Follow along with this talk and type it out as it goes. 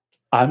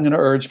I'm going to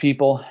urge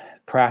people,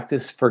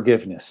 practice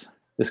forgiveness.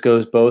 This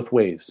goes both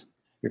ways.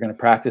 You're going to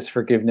practice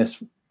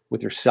forgiveness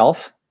with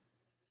yourself,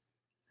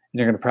 and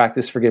you're going to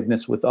practice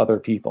forgiveness with other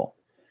people.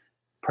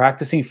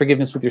 Practicing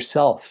forgiveness with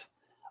yourself.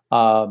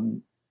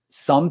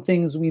 Some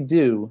things we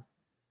do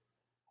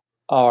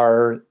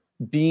are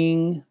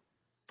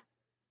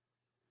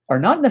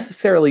not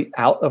necessarily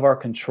out of our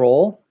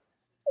control,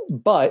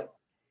 but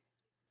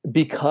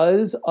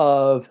because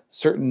of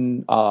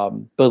certain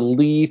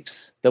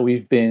beliefs that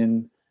we've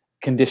been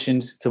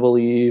conditioned to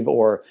believe,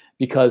 or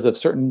because of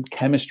certain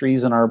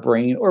chemistries in our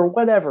brain, or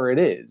whatever it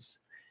is,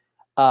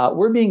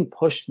 we're being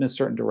pushed in a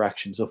certain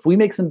direction. So if we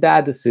make some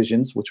bad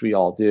decisions, which we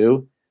all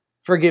do,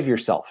 forgive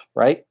yourself,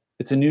 right?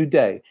 It's a new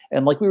day.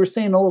 And like we were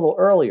saying a little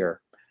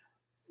earlier,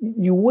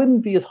 you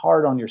wouldn't be as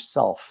hard on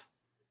yourself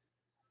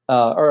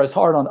or as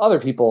hard on other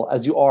people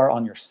as you are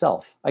on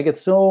yourself. I get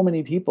so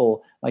many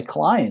people, my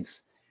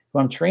clients who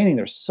I'm training,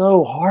 they're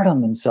so hard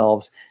on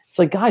themselves. It's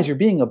like, guys, you're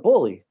being a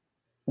bully.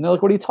 And they're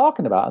like, what are you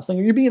talking about? I was like,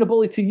 you're being a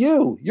bully to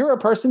you. You're a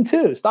person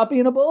too. Stop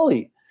being a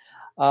bully.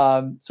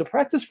 So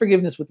practice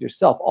forgiveness with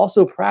yourself.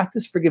 Also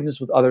practice forgiveness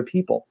with other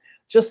people.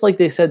 Just like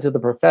they said to the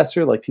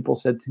professor, like people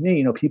said to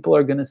me, people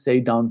are going to say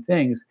dumb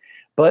things,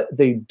 but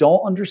they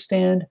don't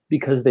understand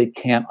because they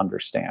can't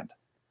understand.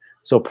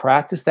 So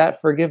practice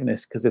that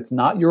forgiveness, because it's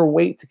not your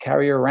weight to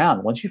carry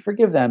around. Once you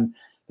forgive them,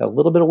 that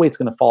little bit of weight's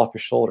going to fall off your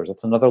shoulders.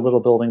 That's another little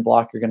building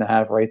block you're going to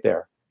have right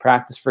there.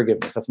 Practice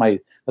forgiveness. That's my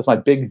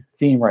big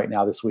theme right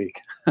now this week.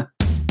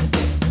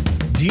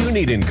 Do you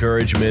need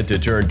encouragement to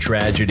turn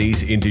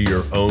tragedies into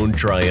your own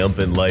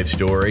triumphant life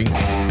story?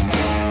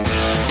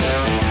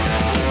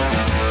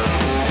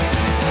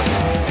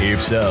 If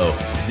so,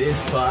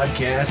 this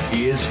podcast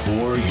is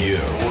for you.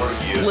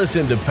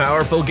 Listen to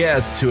powerful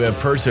guests who have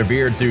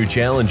persevered through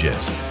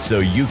challenges so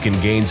you can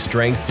gain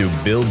strength to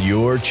build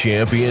your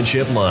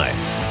championship life.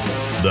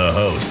 The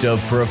host of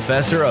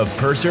Professor of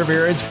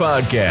Perseverance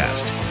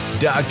podcast,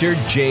 Dr.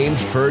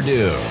 James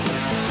Purdue.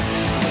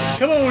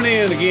 Come on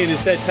in again.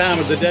 It's that time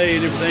of the day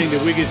and everything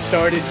that we get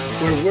started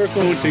where we're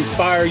going to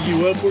fire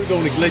you up. We're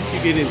going to let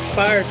you get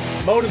inspired,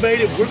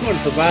 motivated. We're going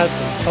to provide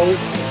some hope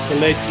to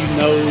let you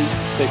know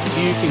that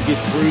you can get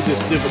through this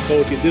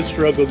difficulty, this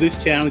struggle, this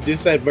challenge,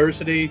 this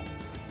adversity,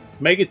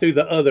 make it through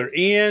the other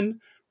end.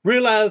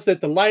 Realize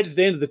that the light at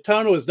the end of the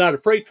tunnel is not a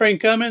freight train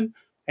coming,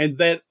 and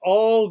that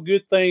all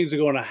good things are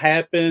going to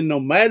happen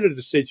no matter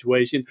the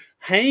situation.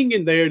 Hang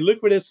in there, look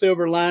for that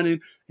silver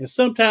lining, and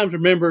sometimes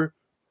remember,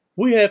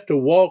 we have to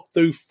walk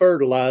through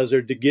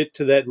fertilizer to get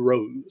to that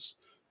rose.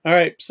 All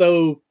right,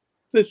 so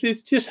let's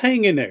just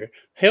hang in there.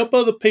 Help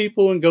other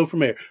people and go from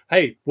there.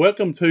 Hey,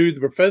 welcome to the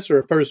Professor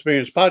of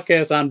Perseverance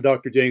podcast. I'm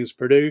Dr. James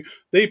Purdue,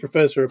 the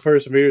Professor of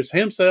Perseverance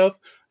himself.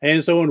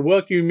 And so I want to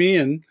welcome you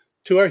in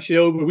to our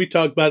show where we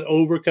talk about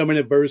overcoming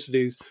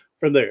adversities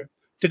from there.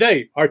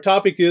 Today, our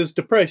topic is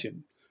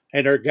depression.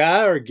 And our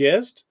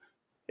guest,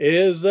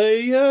 is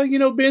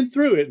been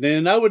through it.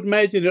 And I would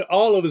imagine that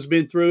all of us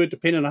been through it,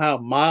 depending on how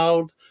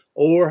mild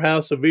or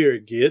how severe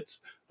it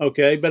gets.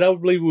 Okay, but I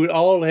would believe we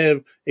all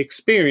have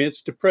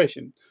experienced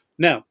depression.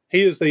 Now,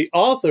 he is the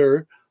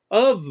author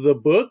of the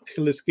book,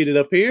 let's get it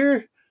up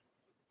here,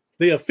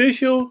 The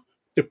Official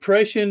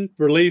Depression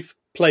Relief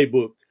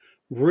Playbook,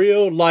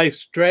 Real Life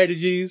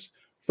Strategies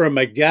from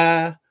a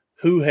Guy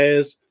Who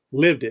Has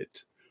Lived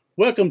It.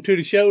 Welcome to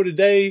the show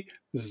today,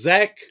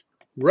 Zach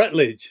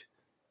Rutledge.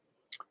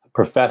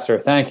 Professor,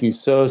 thank you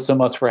so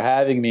much for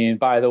having me. And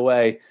by the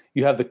way,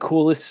 you have the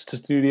coolest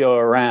studio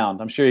around.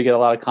 I'm sure you get a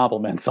lot of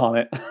compliments on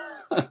it.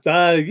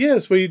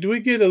 Yes, we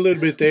get a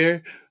little bit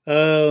there.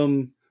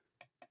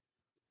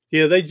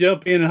 They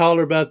jump in and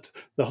holler about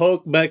the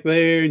Hulk back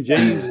there and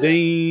James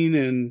Dean,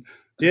 and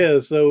we get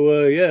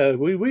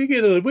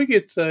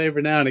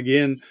every now and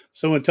again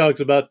someone talks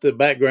about the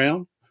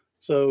background.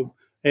 So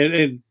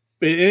and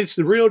it's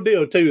the real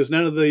deal too. It's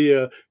none of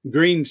the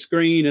green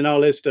screen and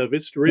all that stuff.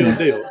 It's the real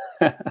deal.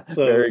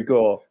 So very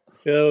cool.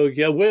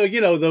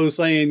 Those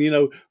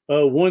saying,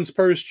 one's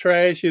purse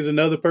trash is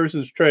another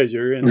person's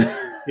treasure,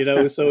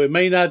 and so it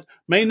may not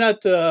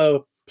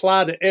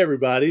apply to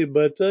everybody,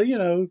 but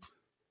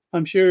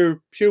I'm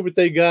sure what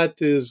they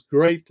got is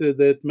great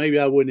that maybe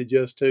I wouldn't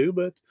adjust to,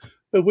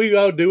 but we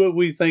all do what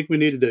we think we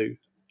need to do.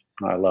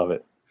 I love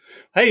it.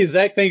 Hey,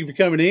 Zach, thank you for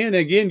coming in.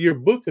 Again, your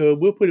book,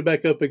 we'll put it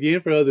back up again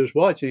for others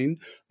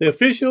watching, The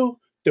Official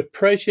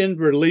Depression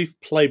Relief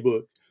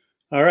Playbook.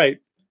 All right.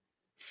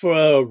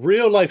 For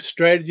real life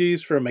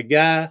strategies from a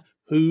guy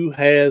who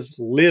has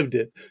lived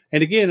it.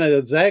 And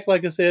again, Zach,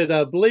 like I said,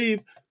 I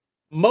believe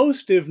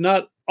most, if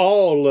not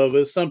all of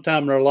us,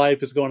 sometime in our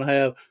life is going to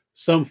have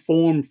some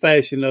form,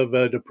 fashion of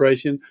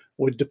depression.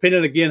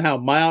 Depending, again, how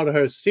mild or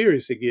how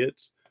serious it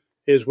gets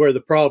is where the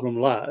problem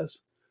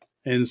lies.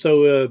 And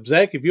so,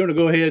 Zach, if you want to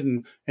go ahead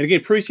and again,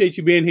 appreciate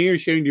you being here,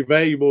 sharing your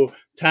valuable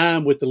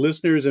time with the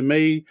listeners and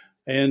me,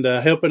 and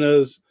helping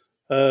us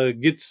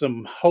get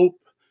some hope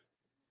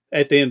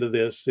at the end of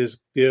this.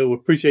 We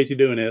appreciate you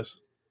doing this.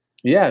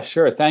 Yeah,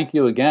 sure. Thank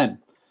you again.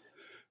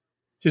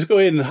 Just go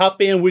ahead and hop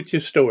in with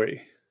your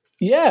story.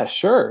 Yeah,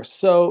 sure.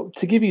 So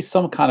to give you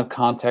some kind of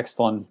context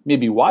on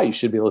maybe why you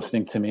should be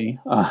listening to me,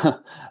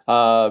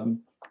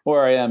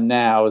 where I am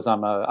now is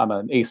I'm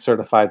an ACE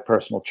certified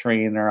personal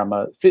trainer. I'm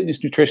a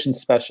fitness nutrition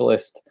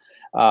specialist.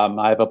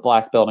 I have a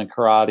black belt in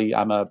karate.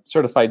 I'm a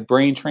certified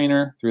brain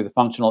trainer through the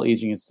Functional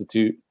Aging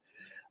Institute.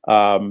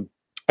 I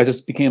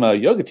just became a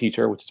yoga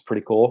teacher, which is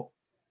pretty cool.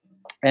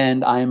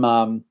 And I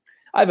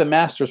have a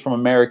master's from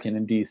American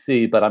in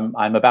DC, but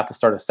I'm about to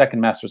start a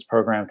second master's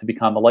program to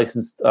become a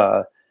licensed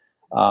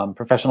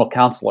professional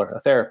counselor,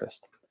 a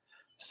therapist.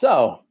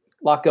 So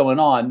a lot going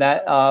on.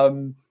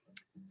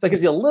 So that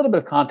gives you a little bit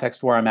of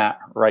context where I'm at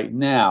right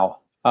now.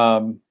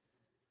 A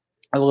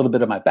little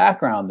bit of my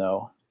background,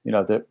 though,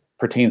 that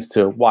pertains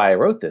to why I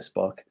wrote this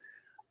book.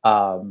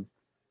 I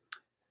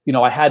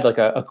had like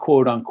a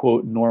quote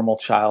unquote normal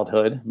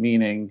childhood,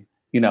 meaning,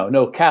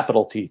 no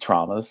capital T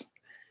traumas,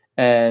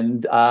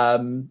 and,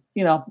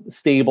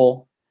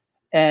 stable.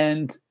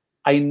 And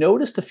I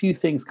noticed a few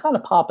things kind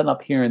of popping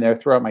up here and there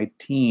throughout my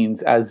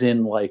teens, as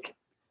in, like,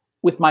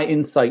 with my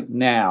insight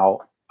now,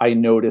 I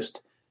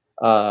noticed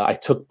I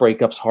took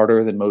breakups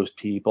harder than most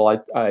people.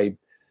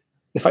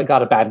 If I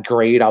got a bad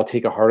grade, I'll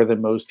take it harder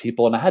than most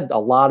people. And I had a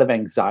lot of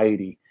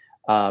anxiety.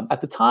 At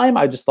the time,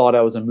 I just thought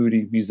I was a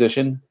moody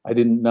musician. I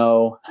didn't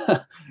know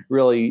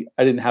really,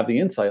 I didn't have the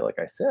insight, like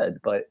I said.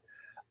 But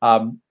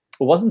it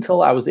wasn't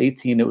until I was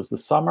 18, it was the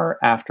summer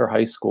after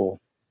high school,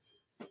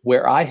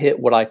 where I hit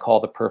what I call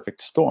the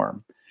perfect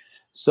storm.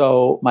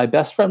 So my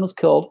best friend was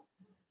killed,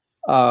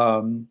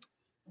 and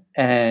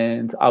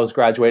I was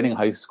graduating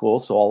high school.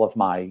 So all of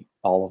my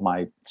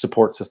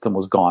support system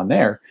was gone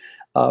there.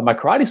 My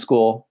karate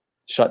school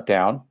shut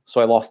down,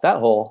 so I lost that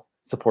whole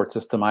support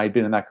system. I had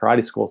been in that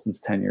karate school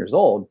since 10 years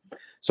old,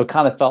 so it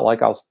kind of felt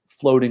like I was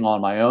floating on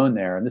my own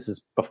there. And this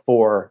is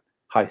before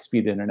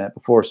high-speed internet,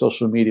 before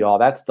social media, all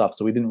that stuff.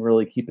 So we didn't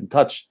really keep in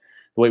touch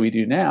the way we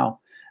do now.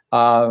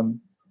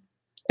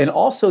 And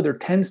also, there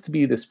tends to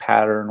be this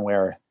pattern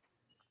where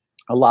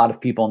a lot of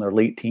people in their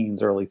late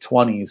teens, early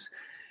 20s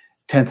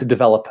tend to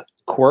develop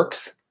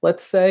quirks,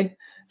 let's say.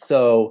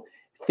 So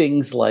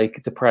things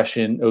like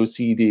depression,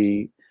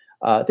 OCD,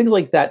 things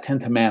like that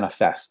tend to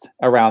manifest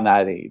around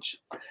that age.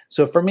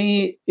 So for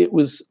me,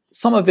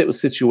 some of it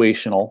was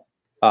situational,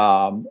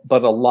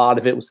 but a lot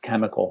of it was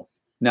chemical,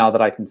 now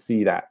that I can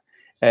see that.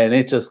 And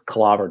it just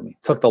clobbered me,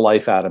 took the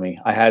life out of me.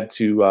 I had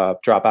to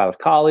drop out of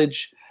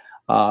college.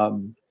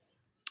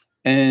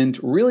 And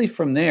really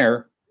from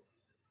there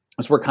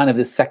is where kind of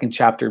this second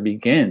chapter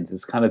begins,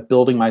 is kind of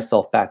building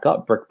myself back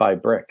up brick by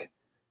brick.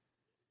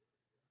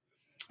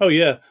 Oh,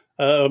 yeah.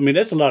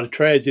 That's a lot of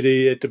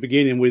tragedy at the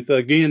beginning with,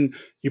 again,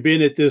 you've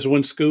been at this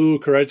one school,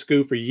 karate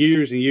school, for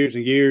years and years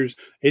and years.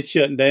 It's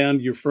shutting down.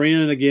 Your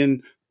friend,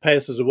 again,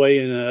 passes away,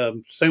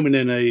 and assuming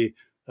in a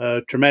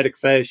traumatic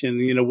fashion,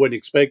 wasn't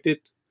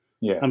expected.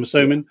 Yeah, I'm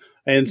assuming.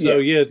 Yeah. And so,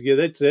 yeah,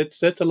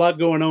 that's a lot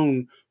going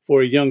on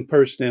for a young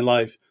person in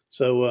life.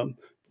 So,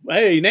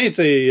 hey,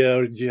 Nancy,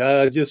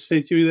 I just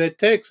sent you that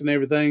text and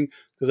everything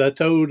because I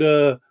told,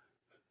 I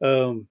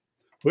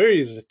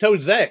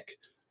told Zach,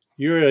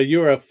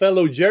 you're a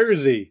fellow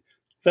Jersey,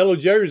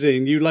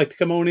 and you'd like to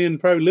come on in and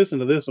probably listen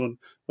to this one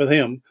with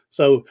him.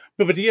 So,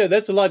 but yeah,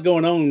 that's a lot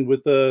going on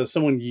with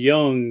someone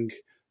young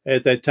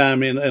at that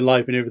time in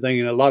life and everything,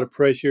 and a lot of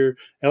pressure.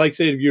 And like I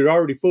said, you're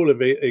already full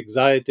of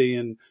anxiety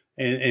and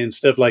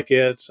stuff like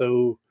that.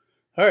 So,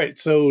 all right.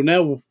 So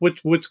now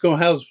what's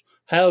going,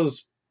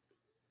 how's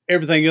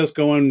everything else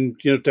going,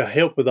 to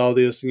help with all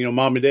this?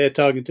 Mom and dad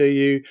talking to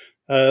you,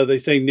 they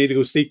say you need to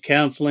go seek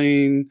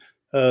counseling,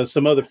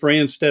 some other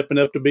friends stepping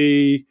up to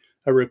be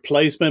a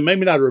replacement,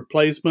 maybe not a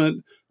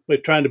replacement,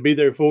 but trying to be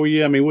there for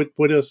you. I mean,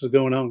 what else is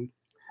going on?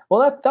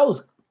 Well, that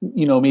was,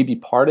 maybe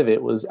part of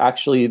it was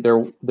actually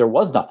there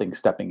was nothing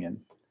stepping in.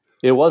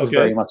 It was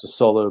very much a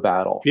solo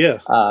battle. Yeah.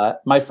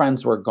 My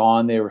friends were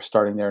gone. They were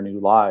starting their new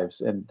lives,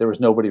 and there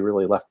was nobody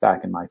really left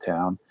back in my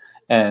town.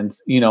 And,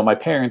 my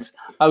parents,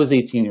 I was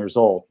 18 years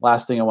old.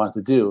 Last thing I wanted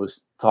to do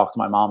was talk to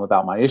my mom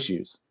about my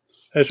issues.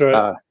 That's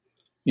right.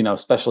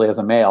 Especially as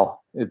a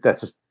male, that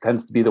just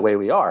tends to be the way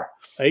we are.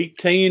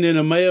 18 and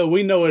a male,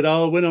 we know it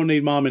all. We don't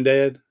need mom and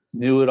dad.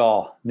 Knew it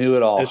all.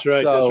 That's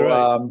right. So, that's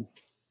right.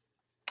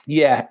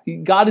 Yeah,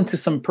 got into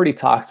some pretty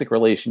toxic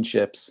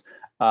relationships.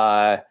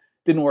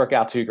 Didn't work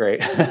out too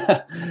great.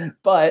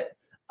 But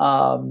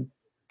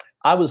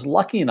I was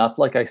lucky enough,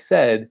 like I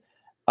said,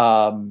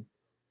 or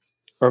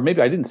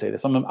maybe I didn't say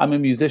this. I'm a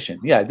musician.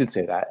 Yeah, I did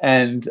say that.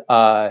 And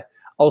I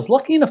was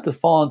lucky enough to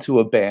fall into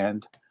a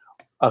band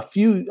a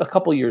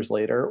couple years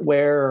later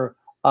where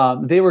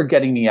they were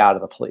getting me out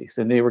of the place,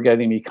 and they were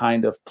getting me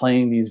kind of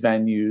playing these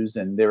venues,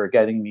 and they were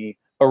getting me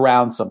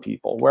around some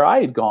people where I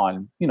had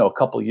gone, a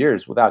couple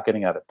years without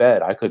getting out of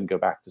bed. I couldn't go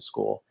back to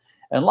school.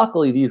 And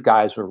luckily these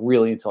guys were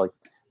really into like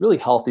really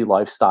healthy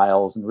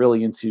lifestyles and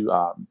really into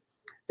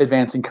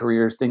advancing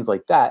careers, things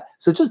like that.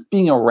 So just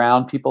being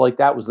around people like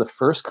that was the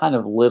first kind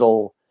of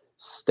little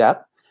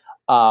step.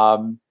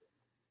 And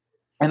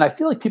I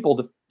feel like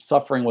people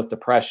suffering with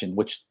depression,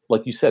 which,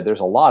 like you said, there's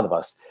a lot of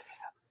us,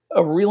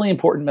 a really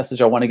important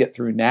message I want to get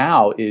through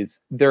now is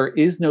there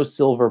is no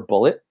silver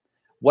bullet.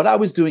 What I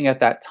was doing at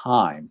that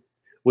time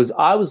was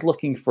I was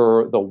looking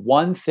for the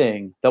one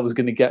thing that was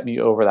going to get me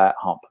over that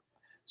hump.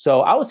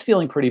 So I was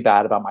feeling pretty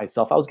bad about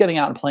myself. I was getting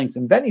out and playing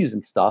some venues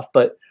and stuff,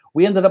 but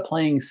we ended up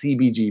playing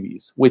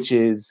CBGB's, which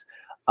is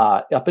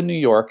up in New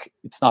York.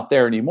 It's not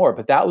there anymore,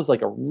 but that was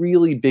like a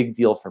really big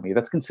deal for me.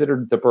 That's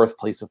considered the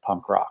birthplace of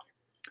punk rock.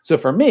 So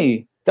for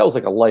me, that was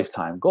like a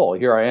lifetime goal.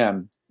 Here I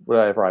am,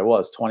 whatever I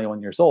was,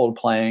 21 years old,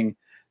 playing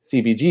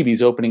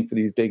CBGB's, opening for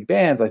these big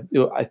bands. I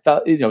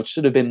felt, it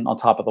should have been on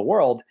top of the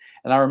world.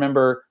 And I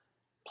remember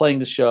playing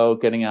the show,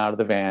 getting out of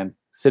the van,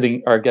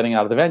 getting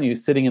out of the venue,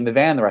 sitting in the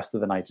van the rest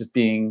of the night, just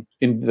being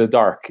in the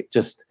dark,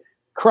 just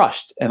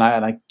crushed. And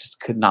I just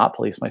could not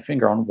place my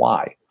finger on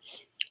why.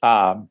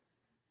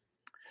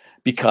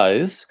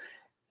 Because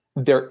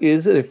there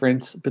is a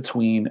difference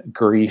between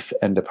grief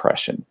and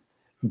depression.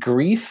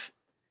 Grief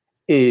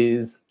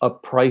is a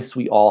price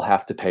we all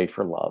have to pay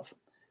for love.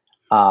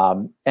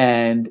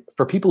 And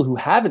for people who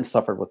haven't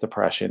suffered with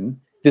depression,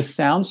 this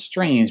sounds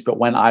strange, but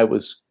when I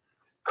was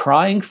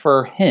crying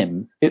for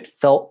him, it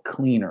felt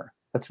cleaner.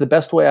 That's the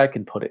best way I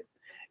can put it.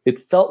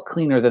 It felt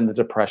cleaner than the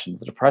depression.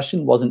 The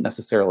depression wasn't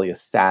necessarily a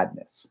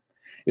sadness.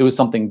 It was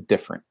something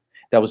different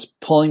that was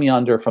pulling me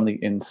under from the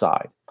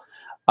inside.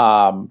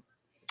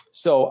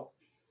 So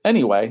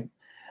anyway,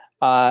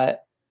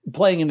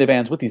 playing in the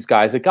bands with these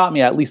guys, it got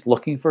me at least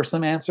looking for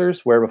some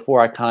answers, where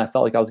before I kind of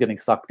felt like I was getting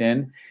sucked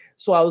in.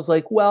 So I was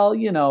like, well,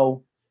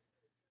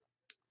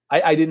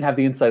 I didn't have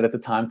the insight at the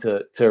time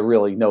to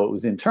really know it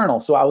was internal.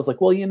 So I was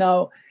like,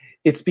 well,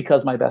 it's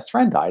because my best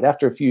friend died.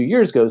 After a few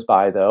years goes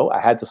by, though, I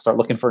had to start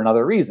looking for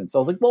another reason. So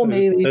I was like, well,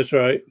 maybe that's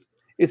right.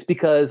 It's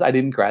because I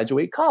didn't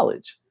graduate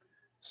college.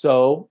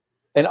 So,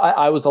 and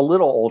I was a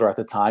little older at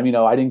the time.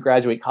 I didn't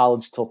graduate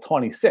college till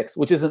 26,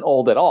 which isn't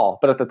old at all.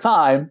 But at the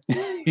time,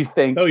 you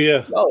think, oh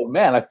yeah, oh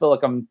man, I feel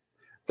like I'm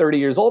 30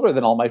 years older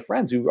than all my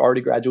friends who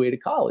already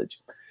graduated college.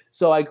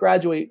 So I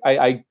graduate.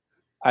 I'm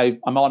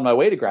on my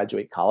way to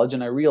graduate college,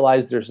 and I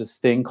realized there's this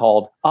thing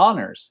called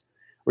honors,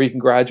 where you can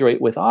graduate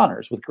with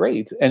honors, with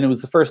grades. And it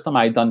was the first time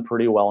I had done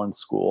pretty well in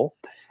school.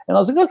 And I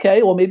was like,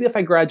 okay, well, maybe if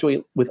I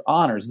graduate with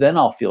honors, then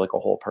I'll feel like a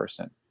whole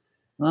person.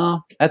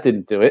 No, that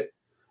didn't do it.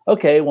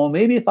 Okay, well,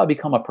 maybe if I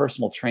become a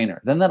personal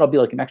trainer, then that'll be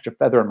like an extra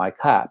feather in my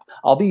cap.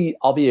 I'll be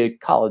a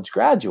college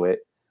graduate,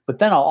 but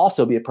then I'll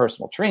also be a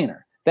personal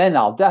trainer. Then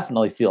I'll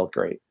definitely feel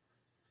great.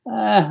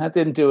 That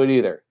didn't do it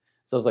either.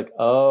 So I was like,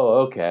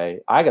 oh, okay,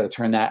 I got to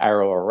turn that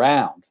arrow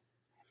around.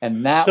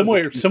 And that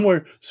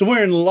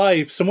somewhere in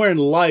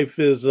life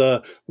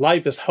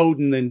is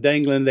holding and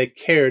dangling that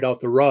carrot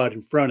off the rod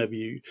in front of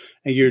you,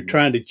 and you're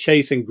trying to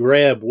chase and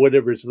grab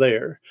whatever's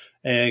there,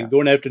 and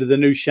going after the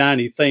new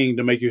shiny thing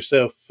to make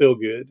yourself feel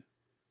good.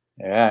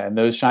 Yeah, and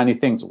those shiny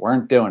things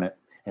weren't doing it,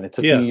 and it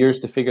took me years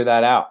to figure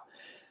that out.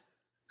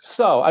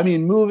 So, I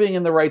mean, moving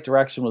in the right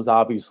direction was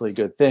obviously a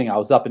good thing. I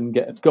was up and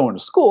going to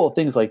school,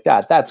 things like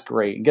that. That's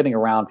great, and getting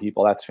around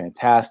people, that's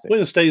fantastic.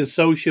 Well, stay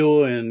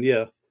social and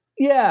Yeah.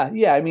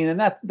 I mean, and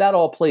that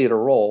all played a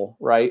role,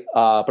 right?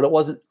 But it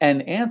wasn't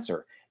an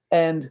answer.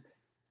 And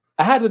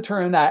I had to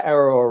turn that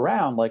arrow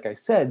around, like I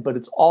said, but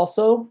it's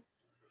also,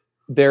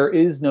 there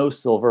is no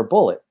silver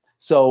bullet.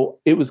 So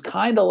it was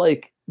kind of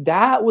like,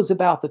 that was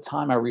about the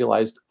time I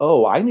realized,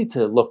 oh, I need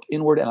to look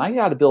inward, and I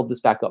got to build this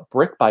back up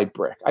brick by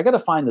brick. I got to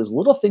find those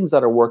little things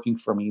that are working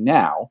for me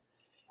now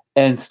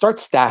and start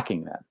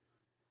stacking them.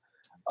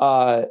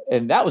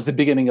 And that was the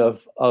beginning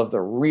of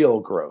the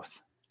real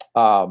growth.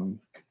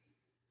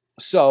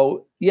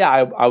 So yeah,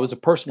 I was a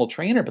personal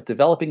trainer, but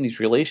developing these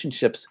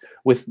relationships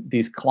with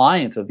these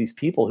clients, of these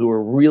people who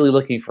were really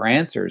looking for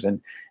answers,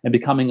 and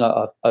becoming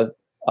a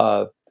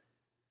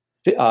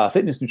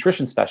fitness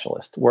nutrition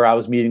specialist, where I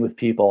was meeting with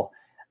people.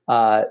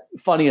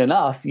 Funny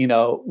enough,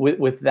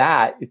 with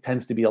that, it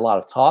tends to be a lot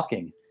of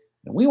talking,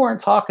 and we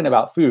weren't talking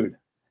about food.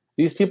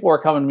 These people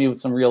were coming to me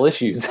with some real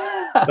issues.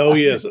 Oh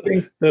yes,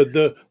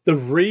 the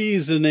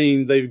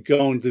reasoning they've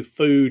gone to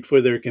food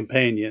for their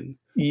companion.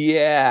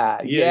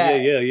 Yeah.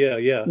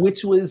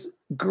 Which was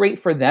great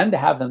for them to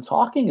have them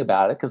talking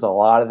about it, because a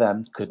lot of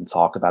them couldn't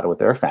talk about it with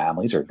their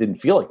families, or didn't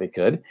feel like they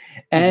could.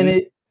 And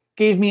it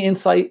gave me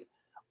insight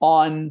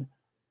on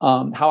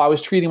how I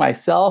was treating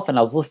myself, and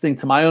I was listening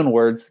to my own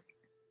words,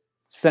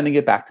 sending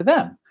it back to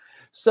them.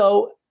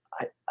 So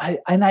I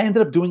ended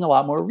up doing a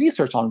lot more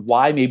research on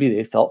why maybe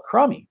they felt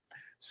crummy.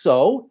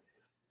 So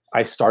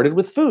I started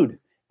with food,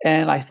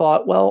 and I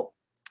thought, well,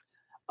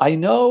 I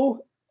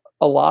know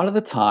a lot of the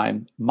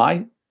time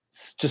my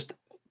just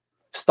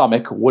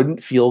stomach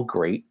wouldn't feel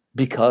great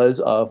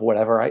because of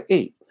whatever I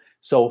ate.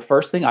 So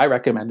first thing I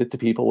recommended to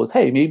people was,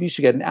 hey, maybe you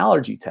should get an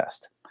allergy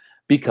test,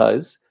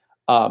 because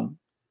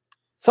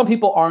some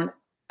people aren't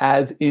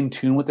as in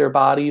tune with their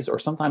bodies, or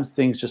sometimes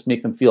things just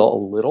make them feel a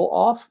little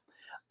off.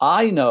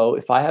 I know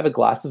if I have a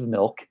glass of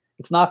milk,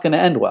 it's not going to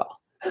end well.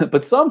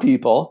 But some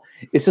people,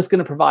 it's just going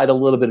to provide a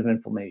little bit of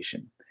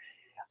inflammation.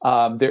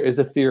 There is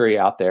a theory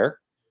out there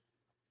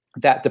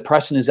that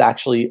depression is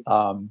actually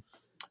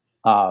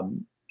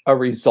a a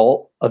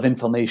result of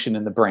inflammation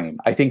in the brain.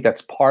 I think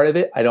that's part of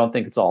it. I don't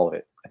think it's all of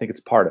it. I think it's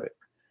part of it.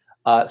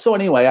 So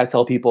anyway, I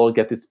tell people to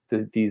get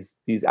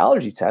these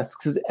allergy tests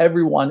because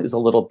everyone is a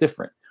little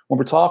different. When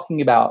we're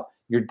talking about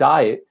your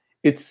diet,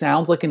 it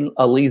sounds like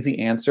a lazy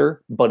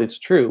answer, but it's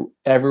true.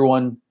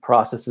 Everyone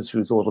processes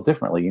foods a little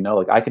differently.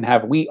 Like I can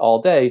have wheat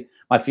all day.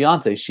 My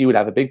fiance, she would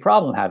have a big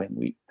problem having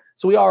wheat.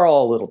 So we are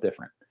all a little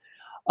different.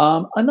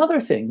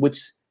 Another thing,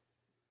 which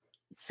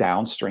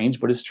sounds strange,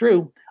 but is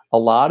true. A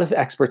lot of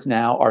experts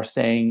now are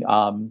saying,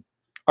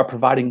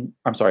 prescribing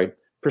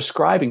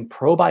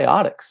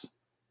probiotics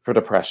for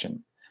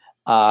depression.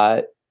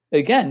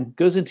 Again,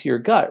 goes into your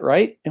gut,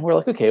 right? And we're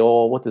like, okay,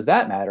 well, what does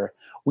that matter?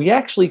 We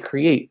actually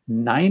create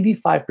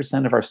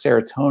 95% of our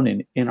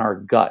serotonin in our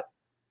gut,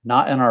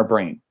 not in our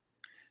brain.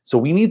 So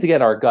we need to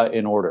get our gut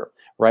in order,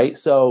 right?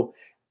 So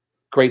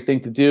great thing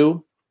to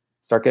do,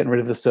 start getting rid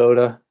of the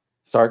soda,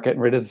 start getting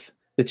rid of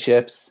the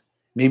chips,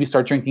 maybe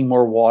start drinking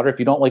more water. If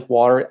you don't like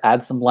water,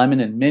 add some lemon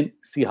and mint,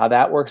 see how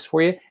that works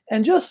for you,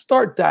 and just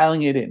start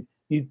dialing it in.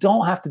 You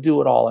don't have to do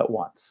it all at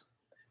once.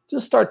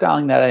 Just start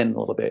dialing that in a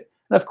little bit.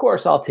 And of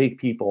course, I'll take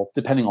people,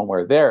 depending on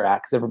where they're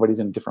at, because everybody's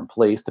in a different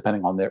place,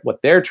 depending on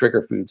what their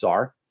trigger foods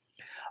are.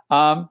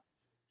 So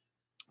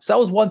that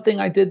was one thing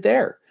I did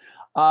there.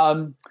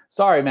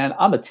 Sorry, man,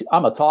 I'm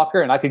a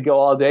talker, and I could go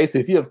all day. So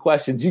if you have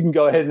questions, you can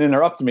go ahead and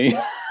interrupt me.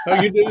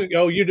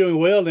 You're doing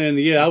well. And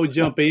yeah, I would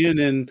jump in.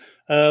 And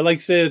like I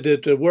said,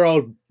 that we're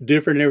all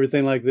different and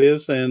everything like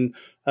this. And,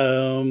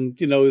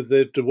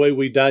 that the way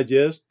we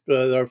digest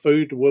our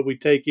food, what we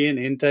take in,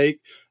 intake.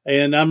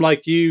 And I'm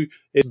like you,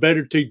 it's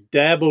better to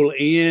dabble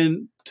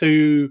in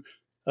to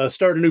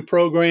start a new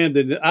program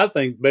than I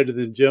think better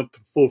than jump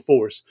full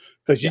force.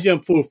 Because you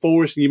jump full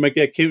force and you make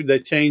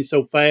that change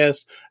so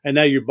fast, and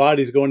now your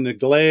body's going to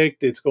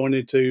neglect, it's going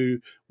into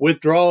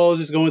withdrawals,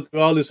 it's going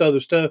through all this other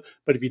stuff.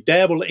 But if you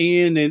dabble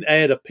in and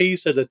add a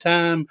piece at a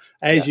time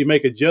as you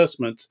make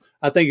adjustments,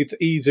 I think it's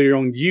easier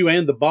on you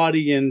and the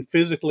body, and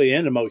physically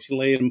and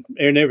emotionally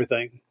and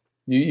everything.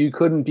 You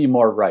couldn't be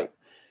more right.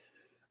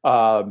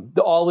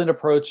 The all-in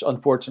approach,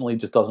 unfortunately,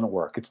 just doesn't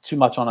work. It's too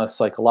much on us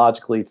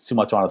psychologically. It's too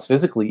much on us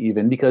physically,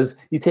 even, because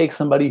you take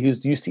somebody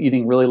who's used to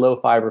eating really low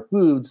fiber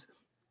foods,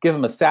 give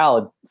them a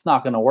salad, it's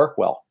not going to work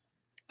well.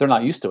 They're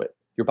not used to it.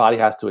 Your body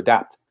has to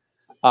adapt.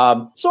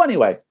 So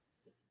anyway,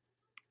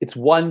 it's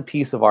one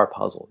piece of our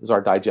puzzle is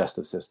our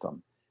digestive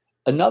system.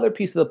 Another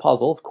piece of the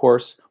puzzle, of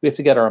course, we have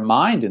to get our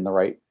mind in the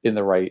right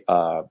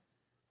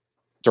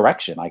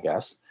direction, I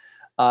guess.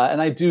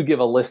 And I do give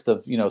a list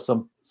of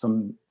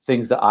some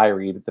things that I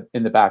read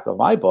in the back of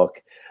my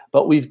book,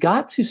 but we've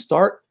got to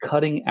start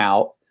cutting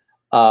out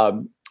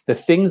the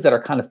things that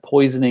are kind of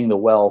poisoning the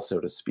well, so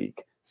to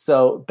speak.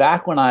 So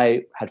back when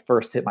I had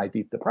first hit my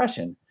deep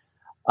depression,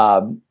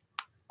 I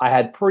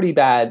had pretty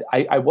bad,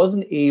 I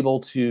wasn't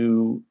able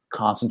to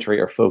concentrate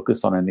or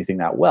focus on anything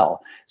that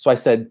well. So I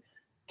said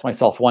to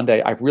myself one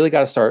day, I've really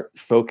got to start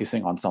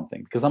focusing on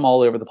something because I'm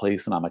all over the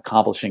place and I'm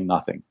accomplishing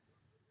nothing.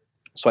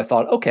 So I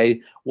thought, okay,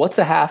 what's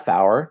a half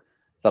hour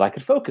that I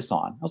could focus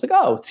on? I was like,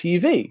 oh,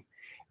 TV.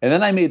 And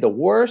then I made the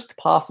worst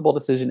possible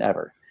decision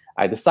ever.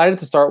 I decided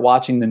to start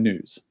watching the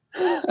news.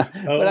 Yes.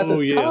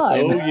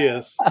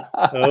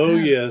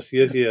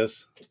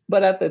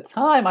 But at the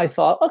time, I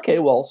thought, okay,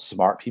 well,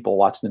 smart people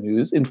watch the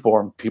news,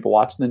 informed people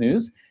watch the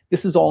news.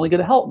 This is only going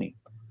to help me.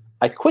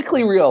 I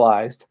quickly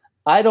realized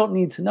I don't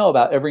need to know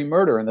about every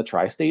murder in the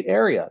tri-state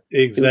area.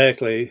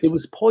 Exactly. It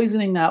was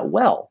poisoning that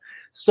well.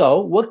 So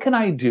what can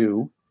I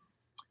do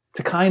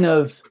to kind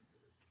of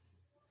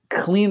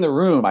clean the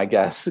room, I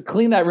guess,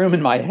 clean that room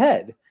in my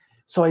head?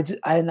 So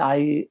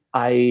I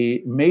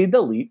made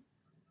the leap.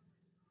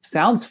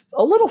 Sounds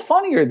a little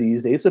funnier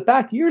these days, but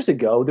back years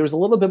ago, there was a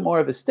little bit more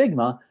of a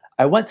stigma.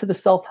 I went to the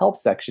self-help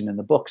section in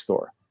the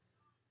bookstore.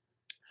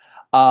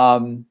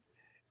 And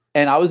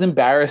I was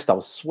embarrassed. I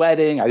was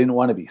sweating. I didn't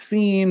want to be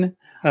seen.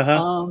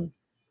 And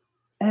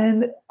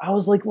I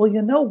was like, well,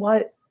 you know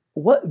what?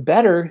 What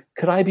better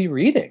could I be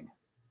reading?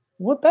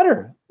 What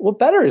better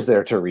is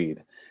there to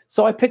read?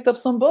 So I picked up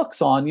some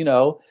books on,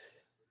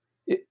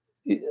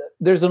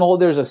 there's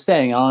a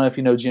saying, I don't know if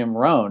you know Jim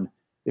Rohn.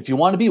 If you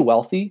want to be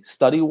wealthy,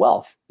 study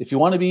wealth. If you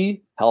want to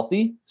be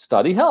healthy,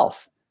 study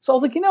health. So I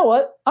was like, you know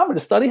what? I'm going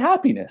to study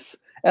happiness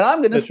and I'm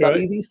going to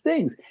study these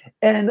things.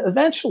 And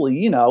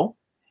eventually,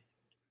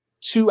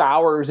 2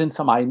 hours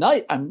into my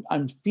night,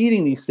 I'm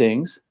feeding these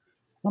things.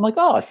 I'm like,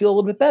 oh, I feel a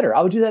little bit better.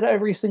 I would do that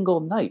every single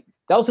night.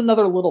 That was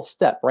another little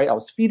step, right? I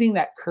was feeding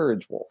that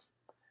courage wolf.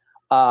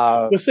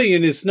 And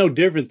it's no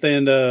different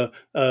than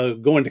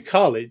going to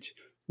college.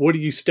 What are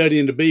you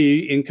studying to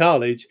be in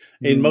college?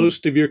 And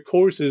most of your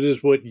courses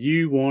is what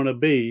you want to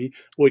be,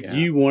 what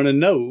you want to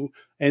know.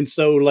 And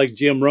so like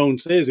Jim Rohn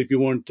says, if you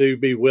want to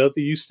be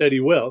wealthy, you study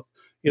wealth,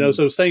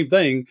 so same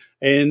thing.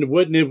 And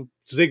wouldn't it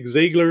Zig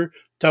Ziglar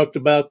talked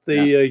about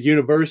the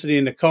university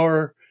in the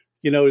car,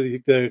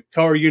 the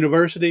car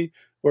university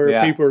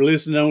where people are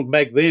listening on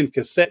back then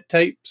cassette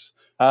tapes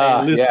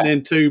and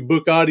listening to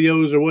book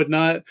audios or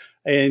whatnot.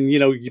 And, you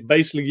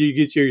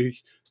get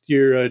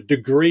your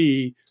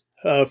degree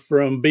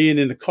from being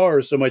in the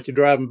car so much, you're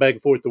driving back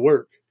and forth to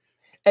work.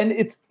 And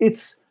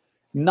it's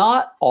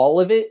not all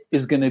of it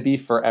is going to be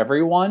for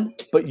everyone,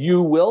 but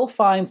you will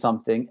find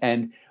something.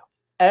 And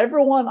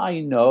everyone I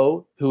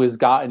know who has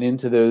gotten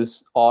into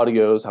those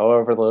audios,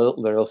 however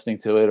they're listening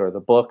to it, or the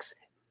books,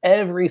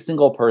 every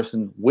single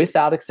person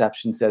without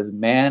exception says,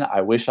 man,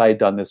 I wish I had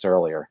done this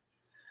earlier.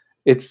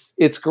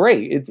 It's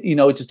great.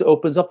 It just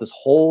opens up this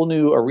whole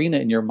new arena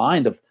in your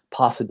mind of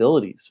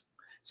possibilities.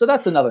 So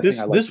that's another thing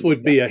I like. This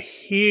would be a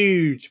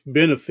huge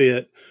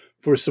benefit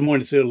for someone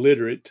that's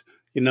illiterate.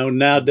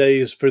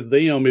 Nowadays for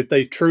them, if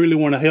they truly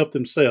want to help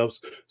themselves,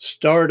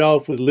 start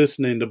off with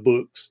listening to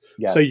books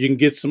so you can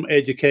get some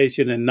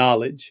education and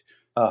knowledge,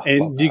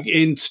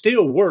 and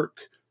still work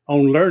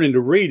on learning to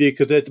read it,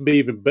 because that'd be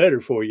even better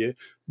for you.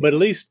 But at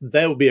least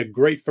that would be a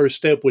great first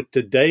step with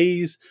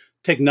today's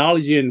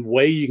technology and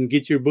way you can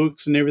get your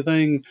books and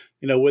everything,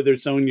 whether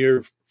it's on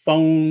your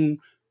phone,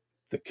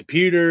 the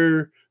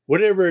computer,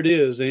 whatever it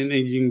is, and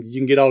you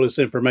can get all this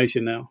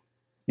information now.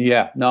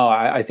 Yeah, no,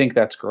 I think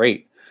that's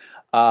great.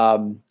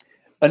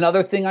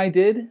 Another thing I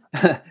did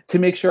to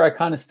make sure I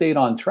kind of stayed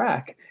on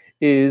track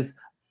is,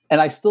 and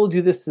I still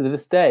do this to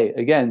this day,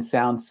 again,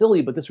 sounds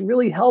silly, but this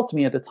really helped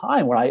me at the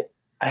time when I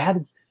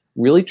had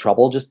really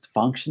trouble just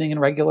functioning in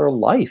regular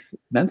life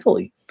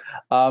mentally.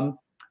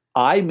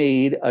 I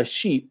made a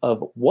sheet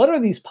of what are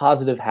these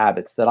positive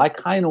habits that I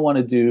kind of want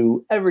to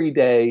do every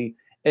day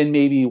and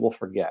maybe will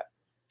forget.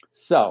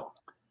 So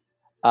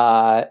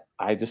I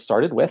just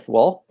started with,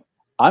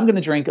 I'm going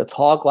to drink a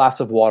tall glass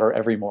of water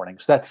every morning.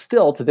 So that's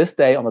still, to this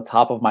day, on the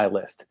top of my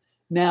list.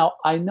 Now,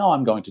 I know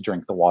I'm going to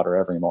drink the water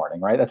every morning,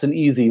 right? That's an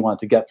easy one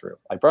to get through.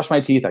 I brush my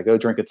teeth, I go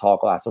drink a tall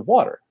glass of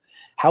water.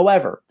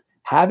 However,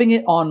 having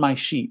it on my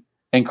sheet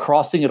and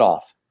crossing it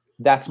off,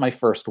 that's my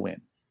first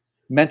win.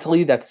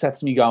 Mentally, that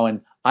sets me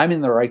going, I'm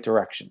in the right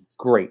direction.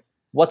 Great.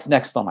 What's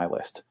next on my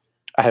list?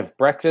 I have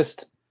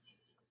breakfast.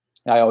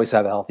 I always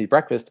have a healthy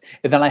breakfast.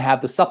 And then I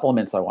have the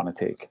supplements I want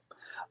to take.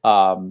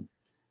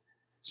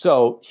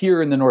 So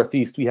here in the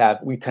Northeast,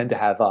 we tend to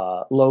have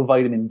low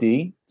vitamin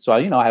D. So,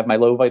 I have my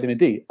low vitamin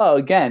D.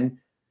 Again,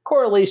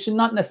 correlation,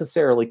 not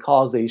necessarily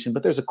causation,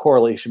 but there's a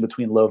correlation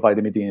between low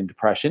vitamin D and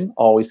depression.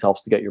 Always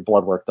helps to get your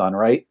blood work done,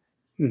 right?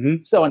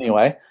 Mm-hmm. So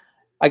anyway,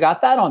 I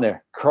got that on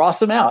there, cross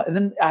them out. And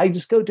then I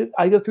go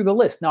through the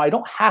list. Now, I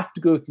don't have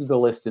to go through the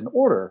list in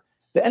order,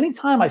 but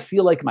anytime I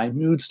feel like my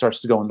mood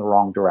starts to go in the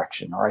wrong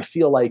direction, or I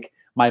feel like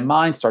my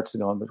mind starts to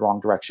go in the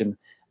wrong direction,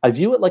 I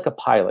view it like a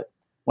pilot.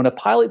 When a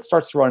pilot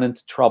starts to run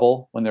into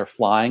trouble when they're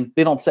flying,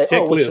 they don't say,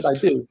 checklist. What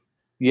should I do?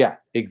 Yeah,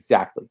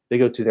 exactly. They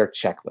go to their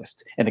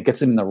checklist and it gets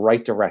them in the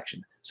right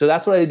direction. So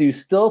that's what I do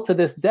still to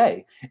this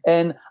day.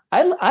 And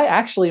I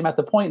actually am at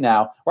the point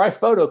now where I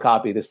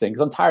photocopy this thing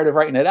because I'm tired of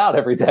writing it out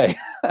every day.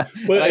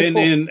 Well,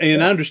 and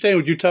I understand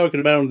what you're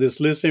talking about on this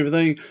list and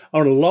everything.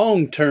 On the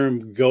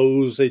long-term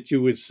goals that you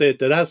would set,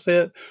 that I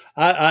set,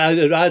 I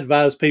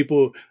advise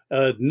people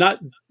not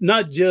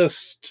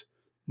just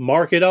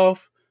mark it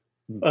off,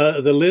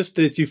 the list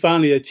that you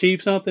finally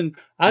achieve something.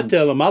 I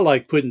tell them I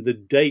like putting the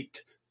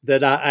date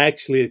that I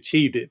actually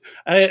achieved it.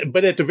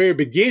 But at the very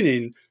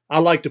beginning, I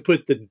like to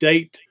put the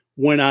date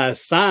when I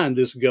assigned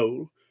this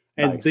goal.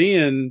 And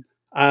then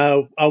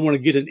I want to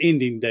get an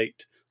ending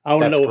date. I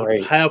want to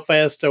know how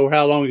fast or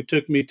how long it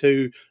took me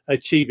to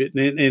achieve it.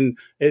 And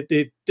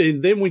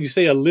then when you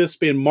see a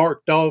list being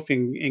marked off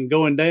and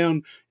going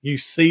down, you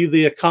see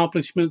the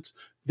accomplishments.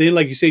 Then,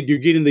 like you said, you're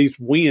getting these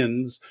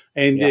wins,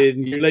 and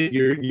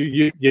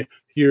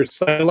you're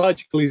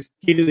psychologically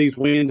getting these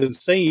wins and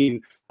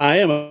seeing I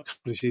am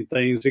accomplishing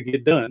things to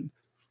get done.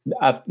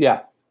 I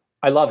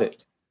love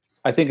it.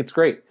 I think it's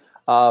great.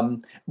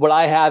 What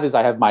I have is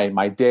I have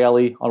my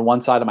daily on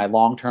one side and my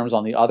long terms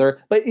on the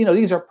other. But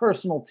these are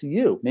personal to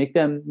you. Make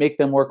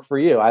them work for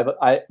you.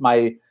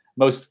 My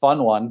most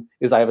fun one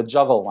is I have a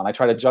juggle one. I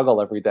try to juggle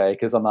every day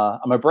because I'm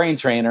a brain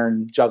trainer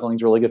and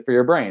juggling's really good for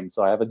your brain.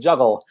 So I have a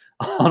juggle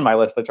on my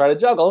list. I try to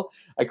juggle.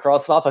 I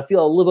cross it off. I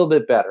feel a little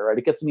bit better. Right?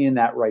 It gets me in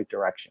that right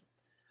direction.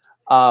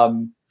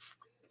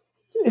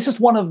 It's just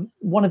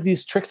one of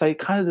these tricks I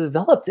kind of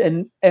developed.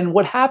 And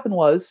what happened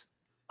was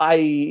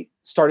I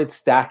started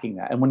stacking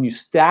that. And when you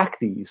stack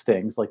these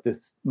things like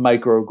this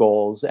micro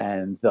goals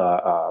and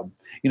the,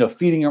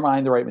 feeding your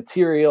mind the right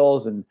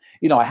materials, and,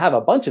 I have a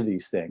bunch of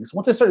these things.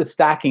 Once I started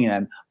stacking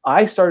them,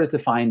 I started to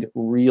find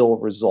real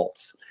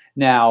results.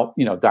 Now,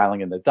 dialing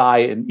in the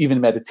diet and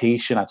even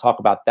meditation, I talk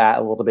about that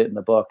a little bit in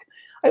the book.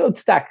 I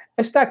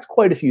stacked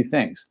quite a few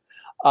things.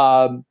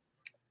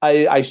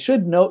 I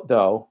should note,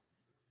 though,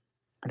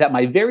 that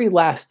my very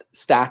last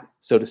stack,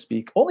 so to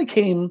speak, only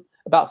came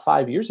about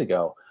 5 years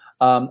ago.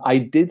 I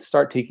did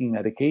start taking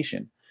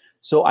medication.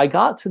 So I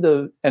got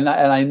to and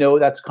I know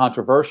that's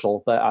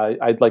controversial, but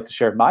I'd like to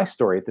share my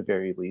story at the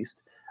very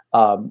least.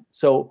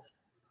 So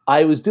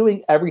I was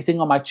doing everything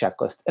on my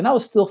checklist, and I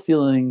was still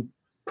feeling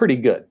pretty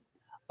good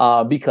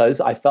because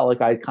I felt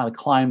like I kind of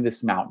climbed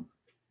this mountain.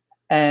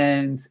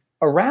 And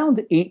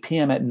around 8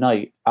 p.m. at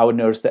night, I would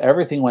notice that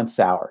everything went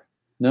sour.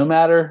 No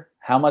matter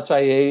how much I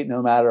ate,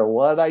 no matter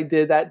what I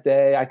did that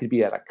day, I could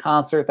be at a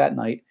concert that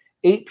night.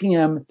 8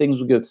 p.m., things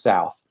would go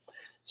south.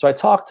 So I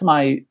talked to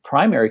my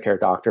primary care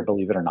doctor,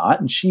 believe it or not,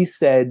 and she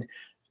said,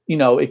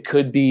 it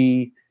could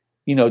be,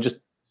 just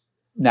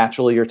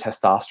naturally your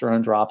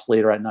testosterone drops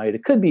later at night.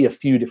 It could be a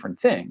few different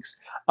things.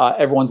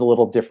 Everyone's a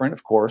little different,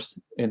 of course,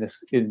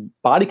 in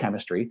body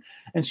chemistry.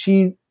 And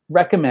she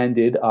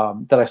recommended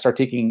that I start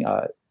taking,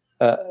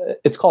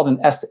 it's called an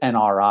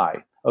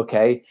SNRI.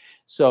 Okay.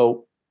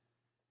 So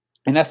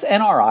an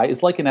SNRI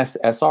is like an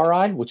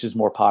SSRI, which is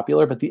more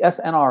popular, but the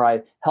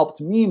SNRI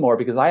helped me more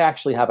because I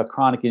actually have a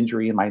chronic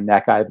injury in my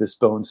neck. I have this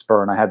bone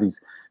spur and I have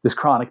this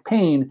chronic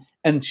pain.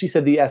 And she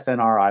said the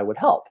SNRI would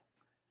help.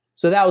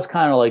 So that was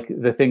kind of like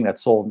the thing that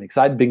sold me because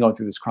I'd been going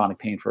through this chronic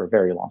pain for a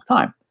very long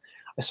time.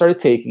 I started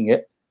taking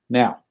it.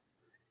 Now,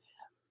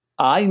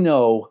 I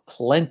know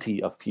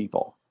plenty of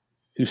people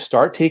who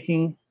start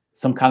taking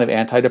some kind of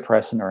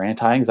antidepressant or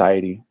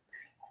anti-anxiety,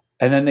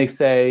 and then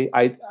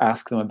I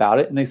ask them about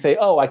it, and they say,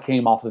 oh, I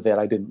came off of it.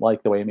 I didn't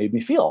like the way it made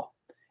me feel.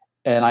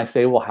 And I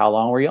say, well, how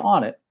long were you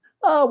on it?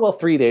 Oh, well,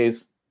 3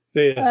 days.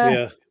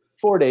 Yeah.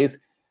 4 days.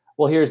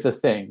 Well, here's the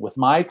thing. With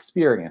my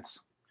experience,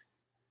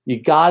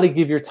 you got to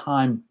give your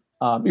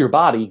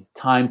body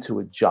time to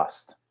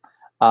adjust.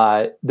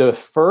 The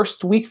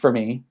first week for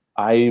me,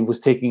 I was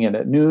taking it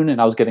at noon,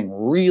 and I was getting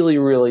really,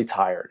 really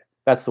tired.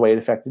 That's the way it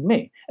affected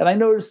me. And I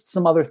noticed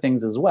some other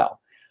things as well.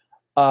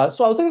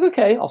 So I was like,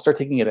 okay, I'll start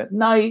taking it at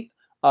night,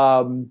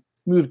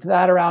 moved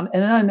that around.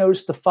 And then I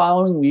noticed the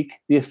following week,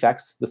 the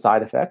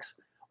side effects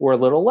were a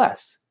little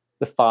less.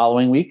 The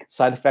following week,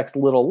 side effects a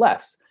little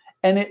less.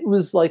 And it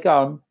was like,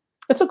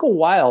 it took a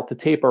while to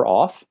taper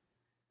off.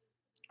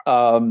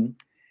 And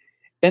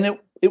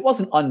it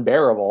wasn't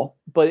unbearable,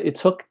 but it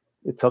took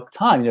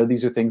time.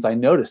 These are things I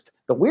noticed.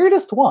 The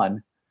weirdest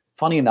one,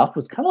 funny enough,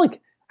 was kind of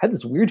like, I had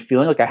this weird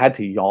feeling like I had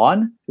to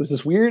yawn. It was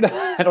this weird,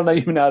 I don't know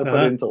even how to put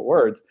it into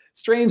words.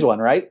 Strange one,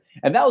 right?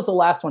 And that was the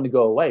last one to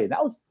go away.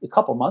 That was a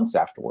couple months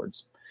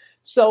afterwards.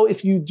 So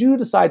if you do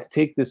decide to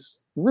take this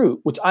route,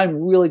 which I'm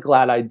really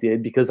glad I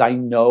did because I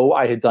know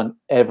I had done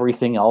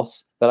everything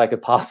else that I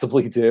could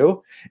possibly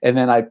do. And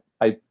then I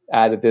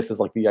added this as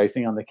like the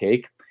icing on the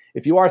cake.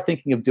 If you are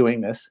thinking of doing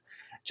this,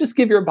 just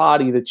give your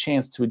body the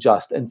chance to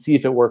adjust and see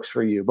if it works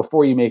for you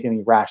before you make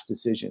any rash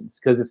decisions,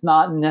 because it's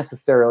not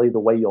necessarily the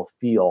way you'll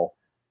feel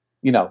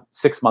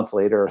 6 months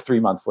later or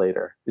 3 months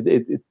later.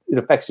 It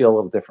affects you a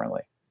little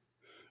differently.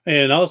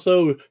 And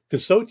also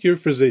consult your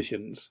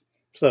physicians.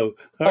 So,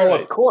 right.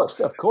 Of course.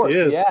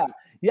 Yes.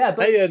 Yeah.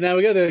 But, hey, now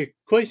we got a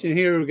question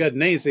here. We got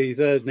Nancy.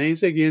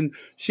 Nancy again.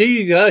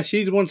 She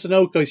wants to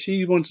know because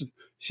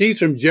she's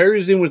from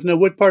Jersey and wants to know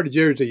what part of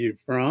Jersey you're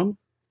from.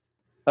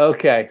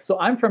 Okay, so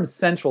I'm from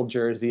Central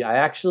Jersey. I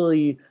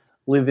actually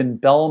live in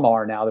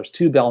Belmar now. There's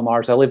 2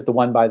 Belmars. I live at the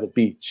one by the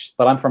beach,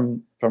 but I'm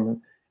from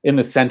in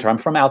the center. I'm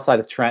from outside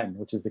of Trenton,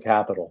 which is the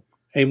capital.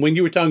 And when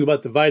you were talking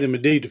about the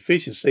vitamin D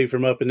deficiency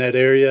from up in that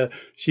area,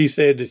 she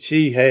said that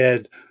she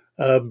had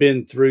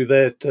been through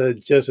that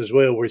just as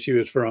well where she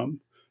was from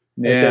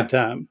at that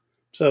time.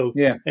 So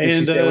yeah,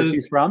 and she say where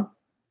she's from?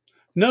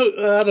 No,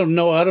 I don't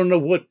know. I don't know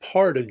what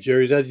part of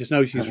Jersey. I just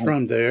know she's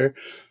from there.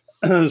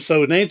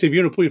 So Nancy, if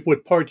you want to put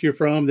what part you're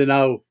from, then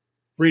I'll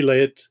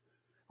relay it.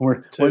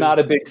 We're not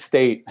a big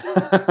state.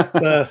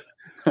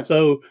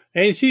 So,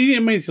 and she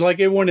like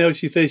everyone else,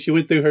 she says she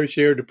went through her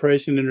share of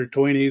depression in her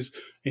 20s,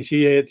 and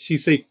she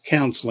seek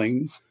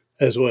counseling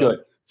as well.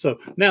 Good. So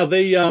now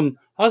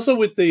also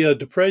with the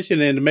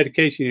depression and the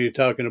medication you're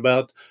talking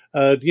about,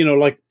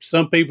 like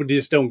some people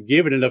just don't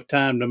give it enough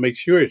time to make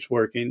sure it's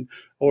working,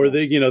 or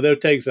they'll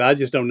take, I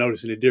just don't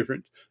notice any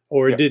difference,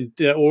 or it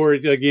didn't, or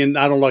again,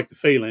 I don't like the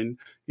feeling.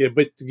 Yeah,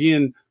 but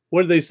again,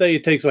 what do they say?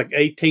 It takes like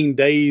 18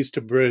 days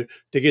to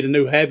get a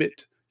new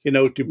habit.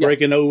 To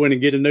break an old one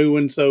and get a new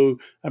one. So,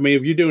 I mean,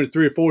 if you're doing it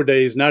 3 or 4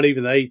 days, not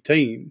even the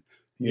 18,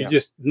 you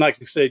just, like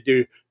you said,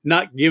 you're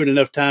not giving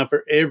enough time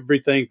for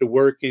everything to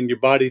work and your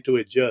body to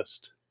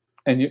adjust.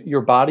 And your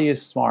body is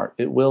smart.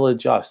 It will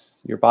adjust.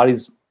 Your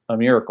body's a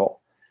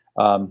miracle.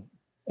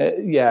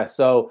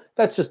 So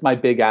that's just my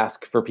big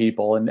ask for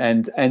people.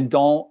 And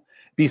don't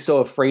be so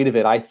afraid of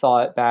it. I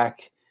thought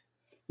back,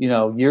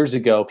 years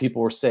ago,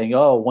 people were saying,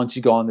 oh, once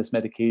you go on this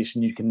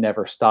medication, you can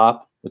never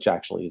stop, which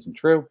actually isn't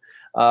true.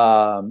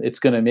 It's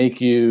going to make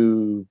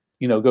you,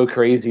 go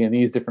crazy in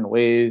these different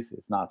ways.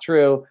 It's not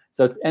true.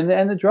 So and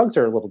the drugs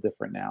are a little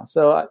different now.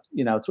 So,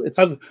 it's.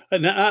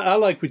 I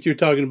like what you're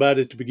talking about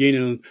at the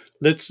beginning.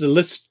 Let's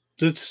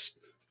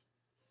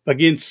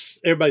again,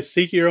 everybody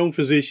seek your own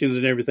physicians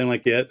and everything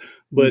like that.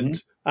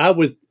 But I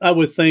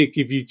would think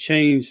if you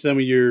change some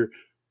of your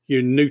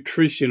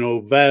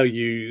nutritional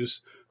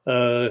values,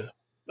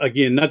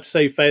 again, not to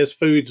say fast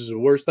foods is the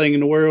worst thing in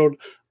the world,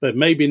 but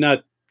maybe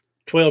not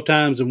 12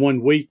 times in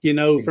 1 week,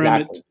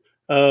 from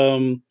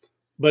it.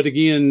 But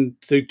again,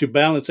 to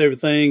balance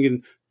everything,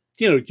 and,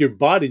 your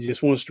body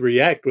just wants to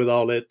react with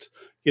all that,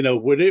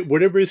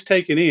 whatever it's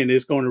taken in,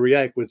 it's going to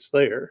react with what's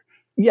there.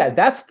 Yeah,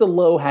 that's the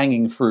low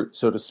hanging fruit,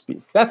 so to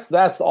speak.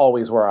 That's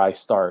always where I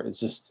start.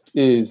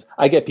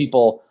 I get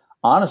people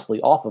honestly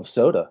off of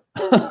soda.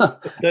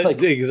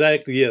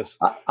 Exactly. Yes.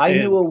 I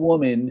knew a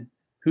woman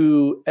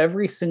who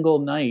every single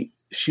night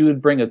she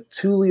would bring a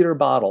 2-liter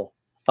bottle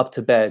up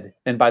to bed,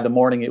 and by the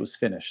morning it was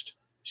finished.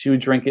 She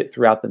would drink it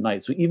throughout the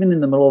night. So even in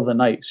the middle of the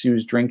night, she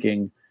was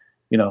drinking,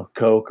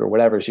 Coke or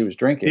whatever she was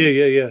drinking.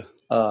 Yeah.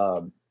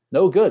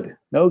 No good.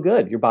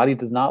 Your body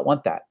does not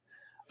want that.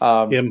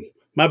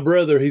 My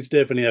brother, he's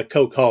definitely a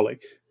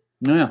Coke-holic.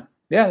 Yeah.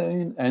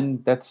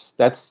 And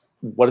that's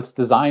what it's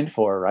designed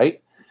for,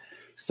 right?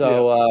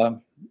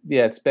 So,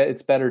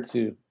 it's better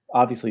to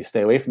obviously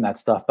stay away from that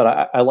stuff.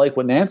 But I like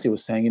what Nancy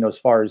was saying, as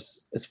far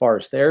as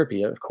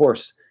therapy. Of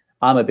course,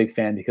 I'm a big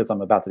fan because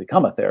I'm about to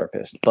become a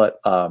therapist. But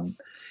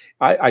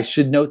I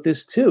should note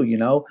this too,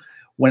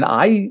 when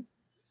I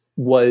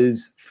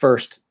was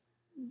first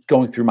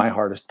going through my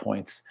hardest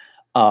points,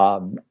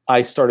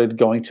 I started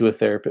going to a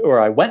therapist, or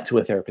I went to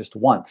a therapist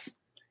once,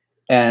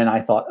 and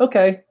I thought,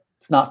 okay,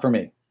 it's not for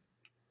me,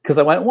 because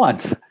I went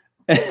once.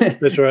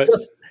 That's right.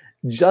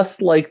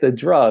 just like the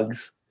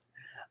drugs,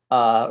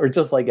 or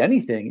just like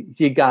anything,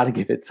 you got to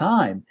give it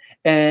time.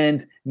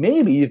 And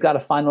maybe you've got to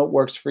find what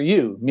works for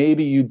you.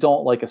 Maybe you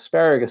don't like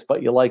asparagus,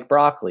 but you like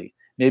broccoli.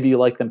 Maybe you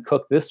like them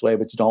cooked this way,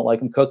 but you don't like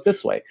them cooked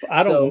this way.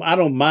 I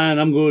don't mind.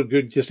 I'm going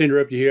to just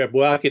interrupt you here.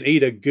 Well, I can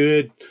eat a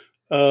good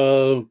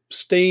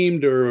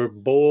steamed or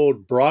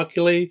boiled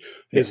broccoli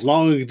as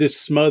long as it's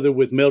smothered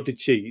with melted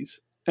cheese.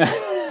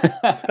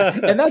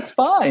 And that's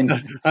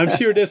fine. I'm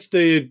sure that's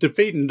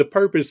defeating the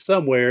purpose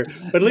somewhere,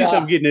 but at least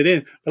I'm getting it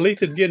in. At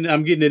least I'm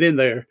getting it in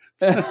there.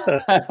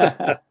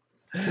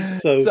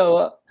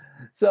 So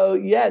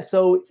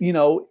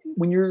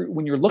when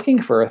you're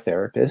looking for a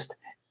therapist,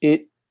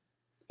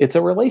 it's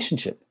a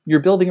relationship. You're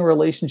building a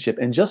relationship,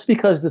 and just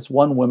because this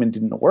one woman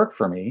didn't work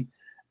for me,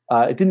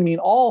 it didn't mean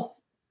all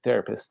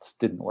therapists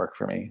didn't work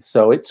for me.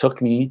 So it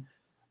took me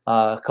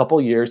a couple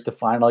years to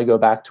finally go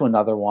back to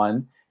another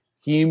one.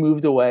 He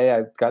moved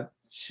away.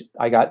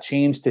 I got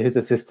changed to his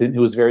assistant,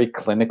 who was very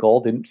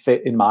clinical, didn't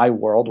fit in my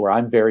world where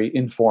I'm very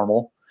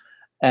informal.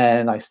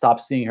 And I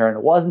stopped seeing her. And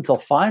it wasn't until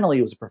finally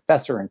it was a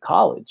professor in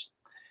college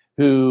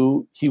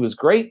he was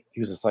great.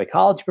 He was a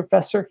psychology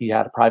professor. He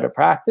had a private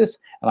practice.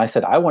 And I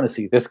said, I want to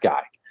see this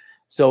guy.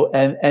 So,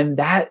 and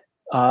that,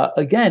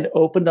 again,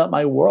 opened up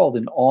my world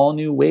in all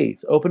new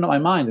ways, opened up my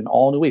mind in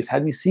all new ways,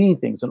 had me seeing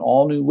things in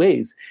all new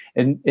ways.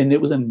 And it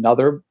was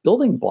another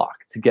building block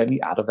to get me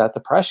out of that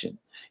depression.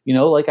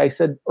 Like I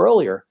said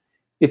earlier,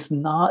 there's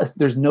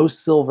no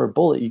silver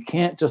bullet. You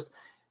can't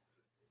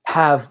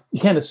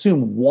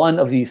assume one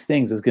of these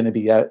things is going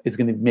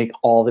to make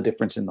all the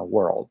difference in the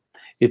world.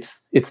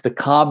 It's the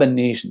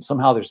combination.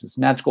 Somehow there's this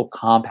magical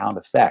compound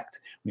effect.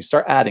 When you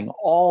start adding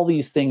all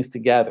these things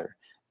together,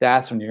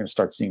 that's when you're going to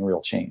start seeing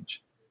real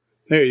change.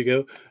 There you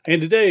go. And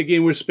today,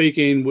 again, we're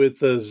speaking with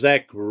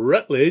Zach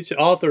Rutledge,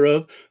 author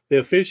of The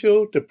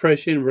Official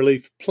Depression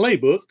Relief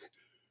Playbook,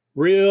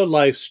 Real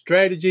Life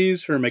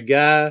Strategies from a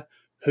Guy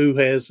Who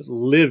Has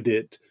Lived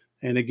It.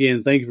 And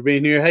again, thank you for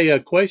being here. Hey, a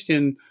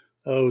question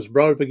was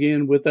brought up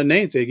again with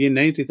Nancy. Again,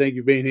 Nancy, thank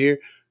you for being here.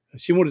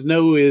 She wanted to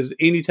know, is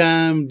any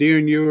time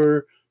during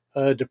your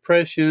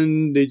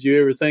depression, did you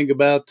ever think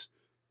about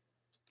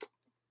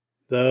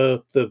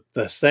the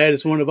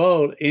saddest one of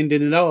all,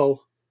 ending it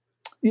all?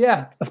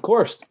 Yeah, of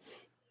course.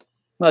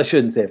 Well, I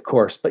shouldn't say of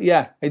course, but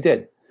yeah, I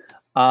did.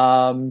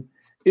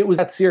 It was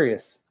that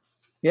serious.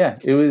 Yeah,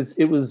 it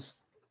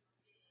was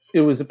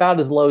about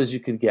as low as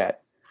you could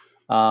get.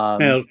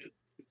 Now,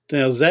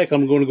 Zach,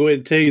 I'm going to go ahead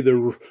and tell you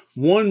the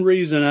one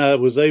reason I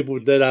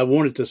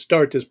wanted to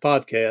start this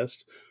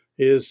podcast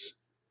is,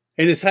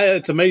 and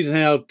it's amazing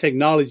how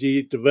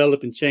technology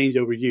developed and changed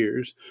over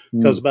years.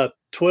 Because about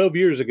 12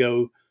 years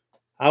ago,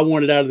 I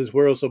wanted out of this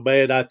world so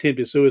bad, I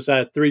attempted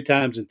suicide 3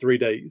 times in 3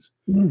 days.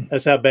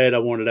 That's how bad I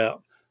wanted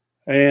out.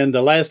 And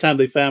the last time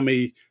they found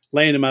me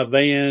laying in my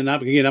van,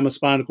 I'm a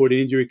spinal cord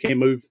injury, can't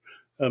move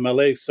my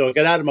legs. So I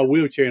got out of my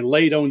wheelchair and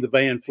laid on the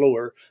van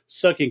floor,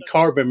 sucking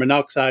carbon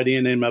monoxide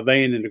in my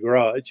van in the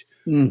garage.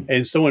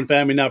 And someone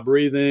found me not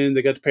breathing.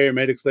 They got the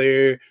paramedics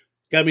there,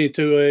 got me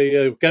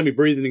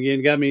breathing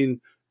again, got me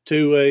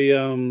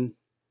into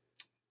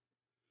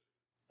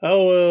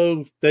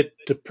that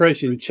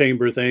depression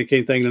chamber thing. I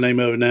can't think of the name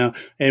of it now.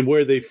 And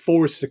where they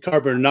forced the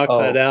carbon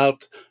monoxide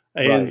out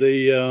and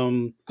the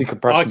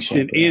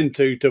oxygen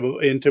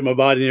into my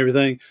body and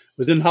everything.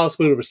 Was in the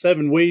hospital for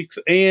 7 weeks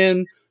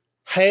and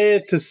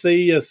had to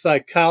see a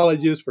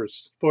psychologist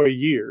for a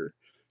year.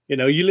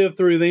 You live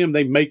through them,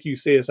 they make you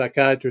see a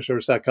psychiatrist or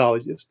a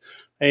psychologist.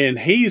 And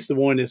he's the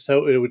one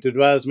that would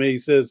advise me. He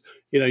says,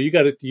 you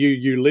got to,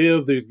 you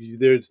live,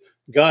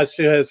 God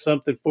still has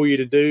something for you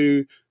to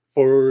do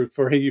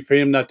for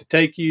him not to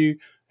take you.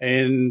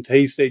 And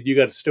he said, you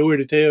got a story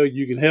to tell,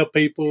 you can help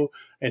people.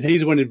 And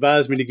he's the one that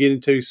advised me to get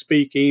into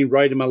speaking,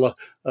 writing my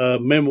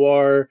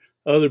memoir,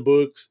 other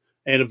books.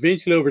 And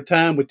eventually over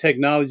time with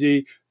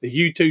technology, the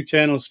YouTube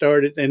channel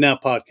started and now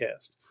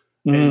podcast.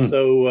 And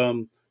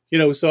so,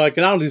 so I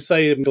can honestly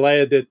say I'm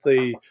glad that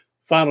the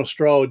final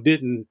straw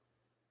didn't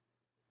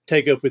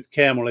take up with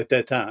camel at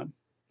that time.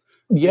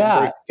 Yeah.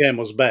 Break the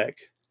camel's back.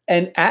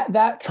 And at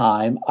that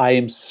time, I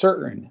am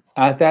certain,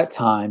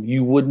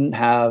 you wouldn't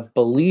have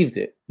believed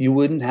it. you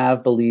wouldn't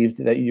have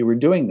believed that you were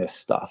doing this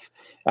stuff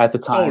at the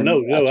time. Oh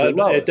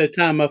no! At that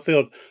time, I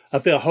felt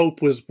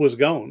hope was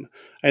gone,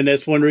 and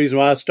that's one reason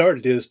why I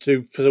started is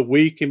so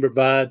we can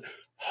provide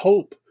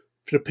hope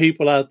for the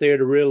people out there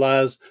to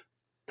realize,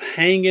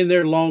 hang in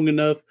there long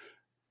enough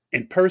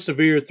and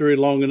persevere through it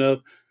long enough,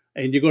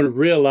 and you're going to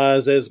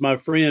realize, as my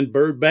friend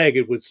Bird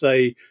Baggett would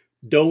say,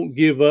 don't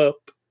give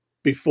up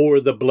before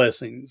the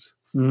blessings.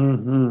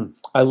 Mm-hmm.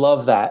 I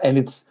love that, and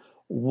it's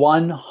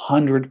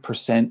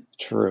 100%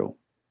 true.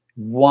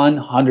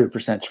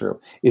 100%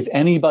 true. If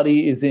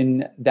anybody is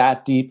in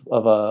that deep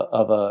of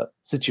a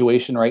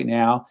situation right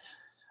now,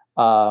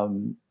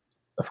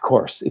 of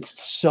course,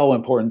 it's so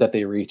important that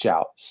they reach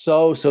out.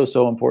 So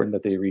important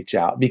that they reach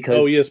out because.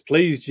 Oh yes,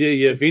 please.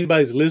 Yeah. If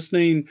anybody's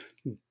listening,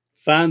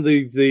 find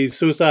the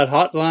suicide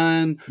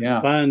hotline.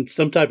 Yeah. Find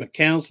some type of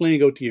counseling.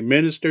 Go to your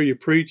minister, your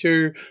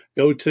preacher.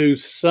 Go to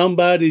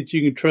somebody that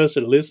you can trust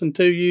and listen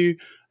to you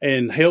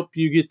and help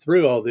you get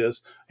through all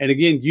this. And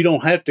again, you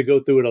don't have to go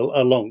through it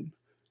alone.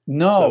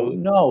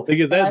 No.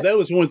 That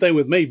was one thing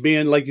with me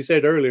being, like you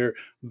said earlier,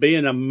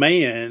 being a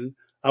man.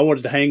 I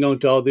wanted to hang on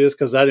to all this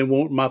because I didn't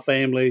want my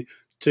family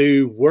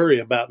to worry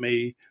about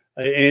me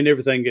and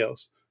everything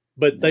else.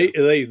 But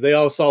they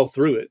all saw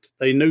through it.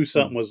 They knew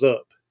something was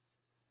up.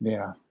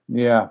 Yeah.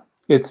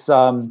 It's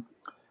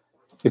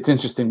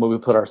interesting what we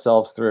put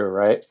ourselves through,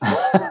 right?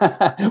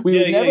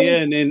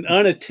 And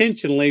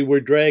unintentionally, we're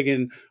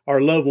dragging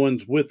our loved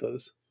ones with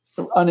us.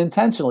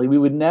 Unintentionally, we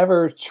would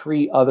never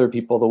treat other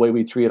people the way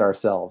we treat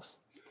ourselves.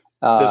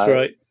 That's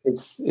right.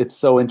 It's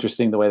so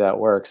interesting the way that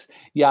works.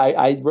 Yeah,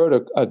 I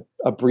wrote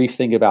a brief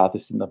thing about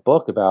this in the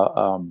book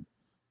about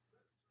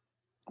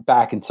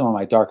back in some of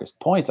my darkest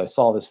points. I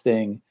saw this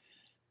thing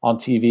on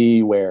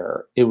TV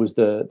where it was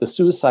the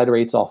suicide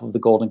rates off of the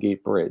Golden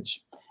Gate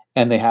Bridge,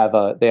 and they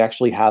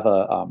actually have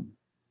a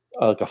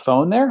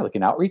phone there, like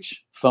an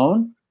outreach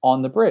phone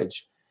on the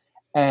bridge.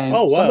 And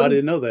oh wow, I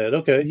didn't know that.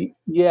 Okay.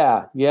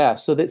 Yeah.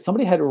 So that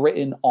somebody had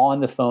written on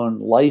the phone,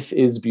 "Life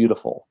is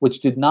beautiful,"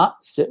 which did not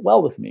sit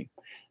well with me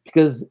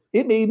because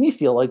it made me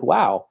feel like,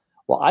 wow,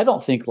 well, I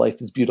don't think life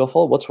is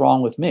beautiful. What's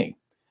wrong with me?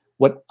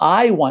 What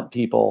I want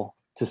people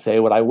to say,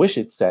 what I wish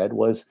it said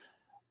was,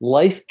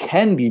 life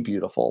can be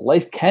beautiful.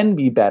 Life can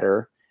be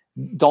better.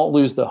 Don't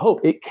lose the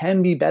hope. It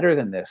can be better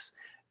than this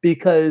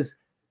because,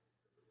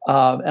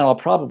 and I'll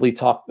probably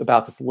talk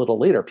about this a little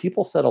later,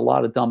 people said a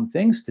lot of dumb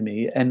things to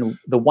me. And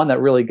the one that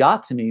really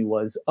got to me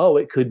was, oh,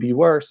 it could be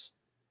worse.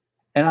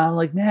 And I'm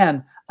like,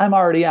 man, I'm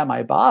already at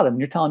my bottom.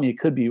 You're telling me it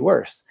could be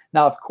worse.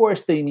 Now, of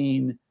course,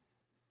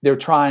 they're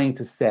trying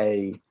to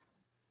say,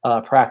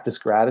 practice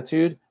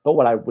gratitude. But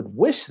what I would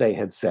wish they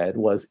had said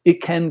was,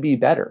 it can be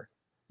better.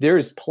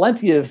 There's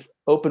plenty of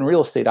open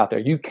real estate out there.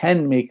 You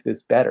can make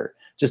this better.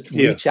 Just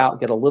reach out,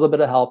 get a little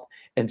bit of help,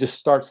 and just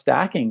start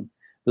stacking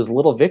those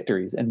little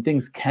victories, and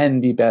things can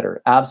be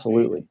better.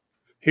 Absolutely.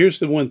 Here's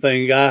the one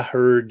thing I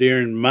heard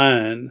during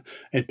mine,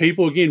 and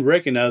people again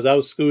recognize I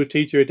was a school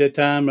teacher at that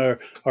time, or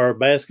a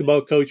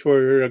basketball coach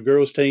for a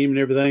girls team and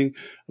everything,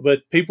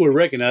 but people would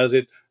recognize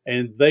it,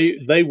 and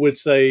they would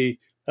say,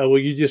 well,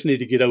 you just need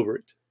to get over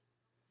it.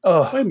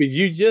 Oh, wait a minute,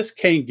 you just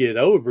can't get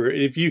over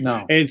it. If you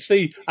and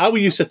see, I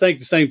used to think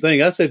the same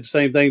thing. I said the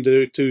same thing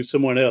to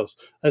someone else.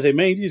 I said,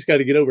 man, you just got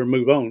to get over and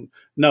move on.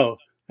 No,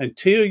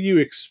 until you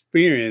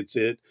experience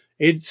it,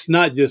 it's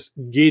not just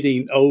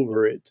getting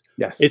over it.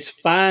 Yes. It's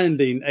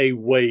finding a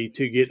way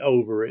to get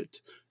over it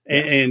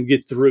and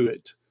get through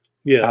it.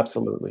 Yeah.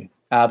 Absolutely.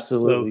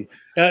 So,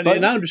 and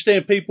I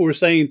understand people were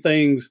saying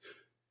things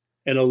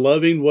in a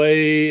loving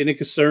way, in a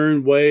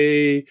concerned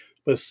way,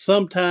 but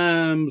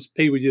sometimes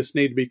people just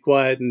need to be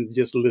quiet and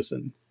just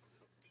listen.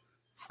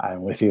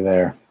 I'm with you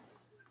there.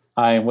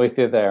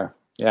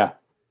 Yeah.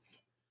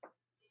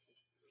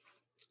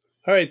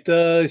 All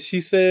right.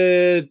 She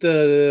said,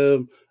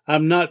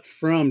 I'm not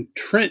from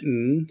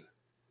Trenton,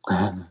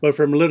 but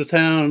from a little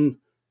town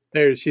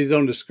there. She's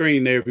on the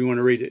screen there if you want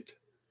to read it.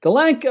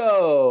 Delanco.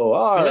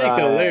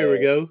 Delanco, there we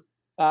go.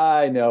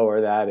 I know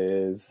where that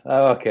is.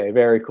 Okay,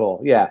 very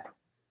cool. Yeah.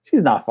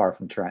 She's not far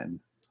from Trenton.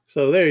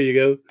 So there you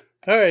go.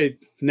 All right,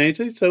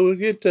 Nancy. So we'll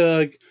get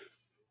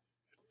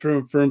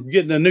from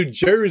getting a New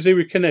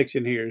Jersey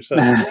connection here. So,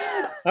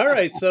 all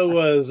right.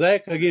 So,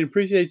 Zach, again,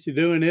 appreciate you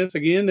doing this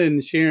again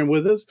and sharing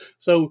with us.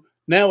 So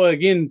now,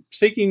 again,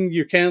 seeking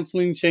your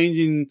counseling,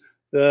 changing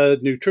the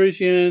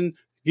nutrition,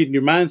 getting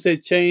your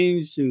mindset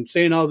changed, and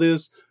saying all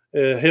this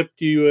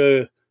helped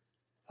you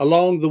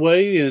along the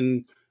way.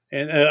 And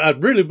I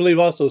really believe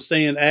also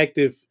staying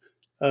active,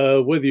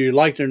 whether you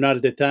liked it or not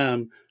at the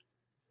time.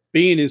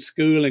 Being in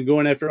school and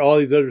going after all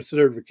these other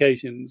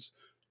certifications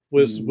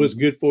was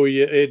good for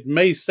you. It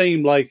may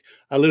seem like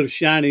a little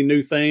shiny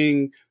new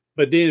thing,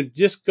 but then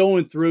just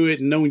going through it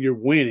and knowing you're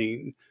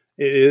winning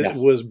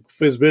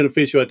was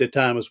beneficial at the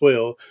time as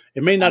well.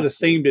 It may not have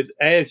seemed it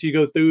as you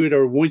go through it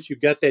or once you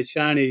got that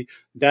shiny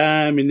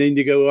dime and then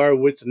you go, all right,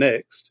 what's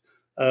next?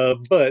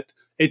 But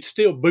it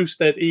still boosts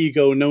that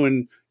ego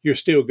knowing you're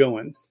still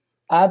going.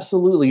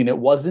 Absolutely. And it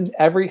wasn't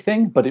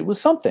everything, but it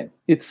was something.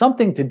 It's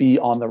something to be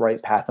on the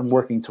right path and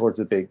working towards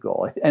a big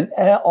goal. And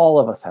all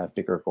of us have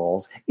bigger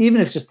goals,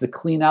 even if it's just to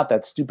clean out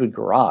that stupid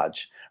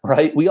garage,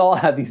 right? We all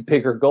have these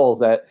bigger goals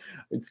that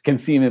can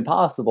seem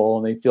impossible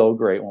and they feel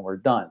great when we're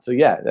done. So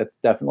yeah, that's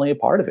definitely a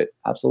part of it.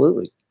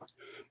 Absolutely.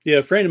 Yeah.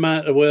 A friend of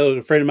mine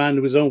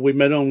who was we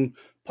met on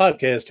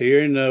podcast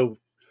here, and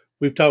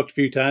we've talked a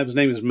few times. His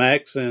name is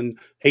Max, and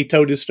he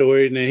told his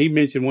story, and he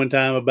mentioned one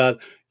time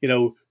about,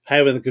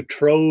 having the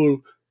control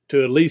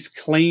to at least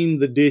clean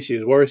the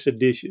dishes, wash the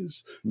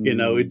dishes.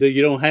 Mm-hmm.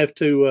 You don't have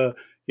to,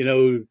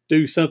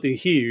 do something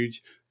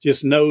huge.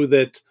 Just know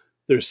that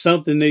there's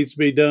something needs to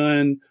be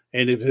done.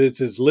 And if it's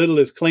as little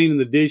as cleaning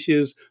the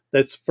dishes,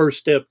 that's the first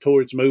step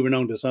towards moving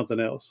on to something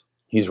else.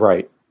 He's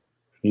right.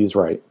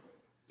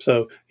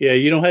 So, yeah,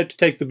 you don't have to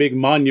take the big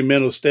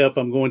monumental step.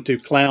 I'm going to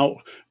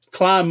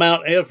climb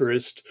Mount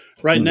Everest.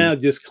 Right mm-hmm. now,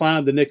 just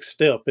climb the next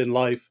step in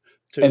life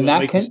to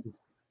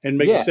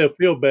make yourself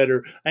feel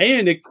better.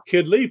 And it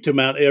could lead to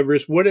Mount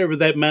Everest, whatever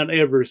that Mount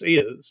Everest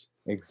is.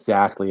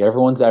 Exactly.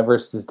 Everyone's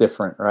Everest is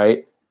different,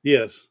 right?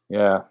 Yes.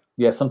 Yeah.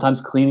 Yeah. Sometimes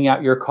cleaning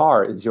out your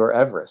car is your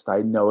Everest. I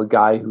know a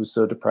guy who was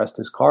so depressed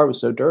his car was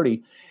so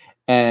dirty.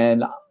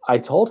 And I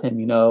told him,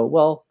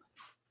 well,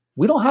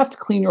 we don't have to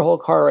clean your whole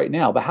car right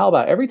now, but how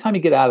about every time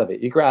you get out of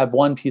it, you grab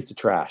one piece of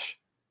trash?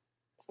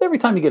 Just every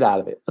time you get out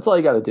of it. That's all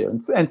you got to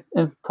do.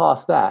 And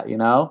toss that,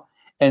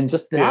 And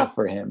just that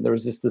for him, there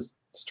was just this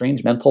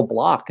strange mental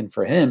block. And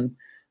for him,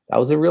 that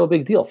was a real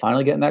big deal.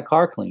 Finally getting that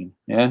car clean.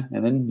 Yeah.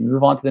 And then you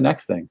move on to the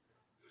next thing.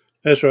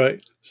 That's right.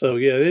 So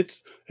yeah,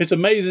 it's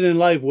amazing in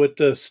life what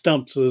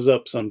stumps us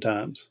up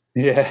sometimes.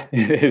 Yeah,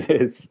 it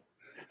is.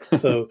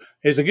 So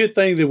it's a good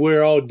thing that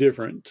we're all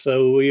different.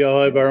 So we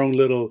all have our own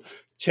little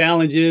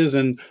challenges.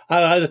 And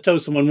I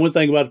told someone one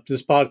thing about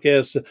this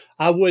podcast.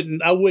 I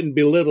wouldn't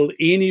belittle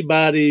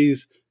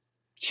anybody's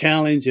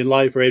challenge in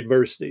life or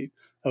adversity.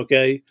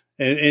 Okay.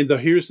 And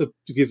here's the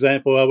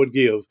example I would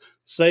give.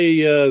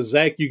 Say,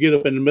 Zach, you get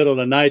up in the middle of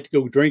the night to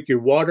go drink your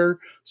water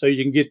so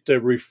you can get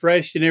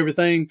refreshed and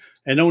everything.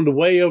 And on the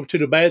way over to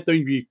the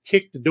bathroom, you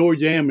kick the door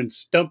jamb and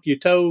stump your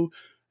toe.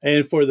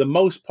 And for the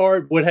most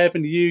part, what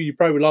happened to you? You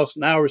probably lost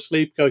an hour's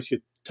sleep because your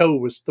toe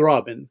was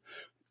throbbing.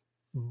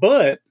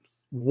 But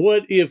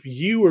what if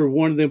you were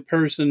one of them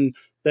person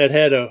that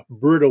had a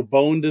brittle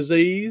bone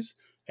disease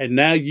and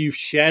now you've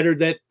shattered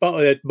that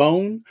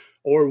bone?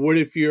 Or what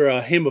if you're a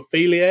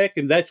hemophiliac?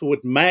 And that's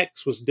what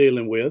Max was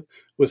dealing with,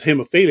 was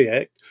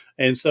hemophiliac.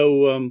 And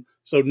so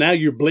now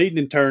you're bleeding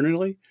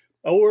internally.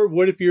 Or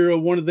what if you're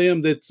one of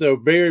them that's a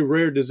very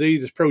rare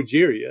disease, is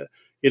progeria?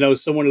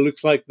 Someone who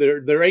looks like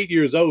they're 8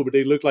 years old, but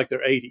they look like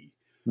they're 80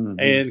 mm-hmm.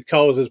 and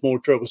causes more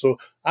trouble. So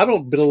I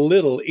don't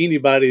belittle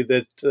anybody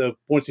that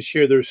wants to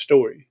share their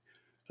story.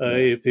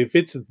 If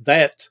it's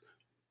that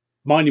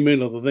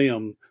monumental to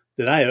them,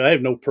 then I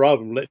have no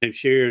problem letting them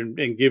share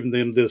and giving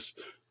them this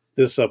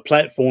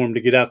platform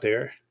to get out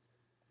there.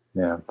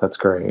 Yeah, that's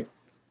great.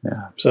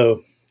 Yeah.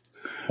 So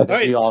I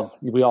think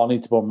we all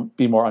need to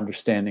be more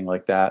understanding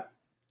like that.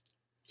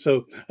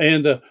 So,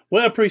 and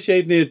I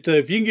appreciate it.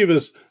 If you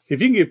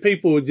can give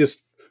people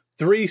just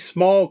 3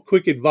 small,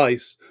 quick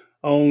advice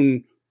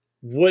on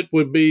what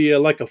would be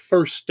like a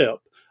first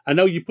step. I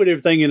know you put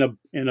everything in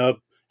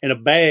a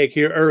bag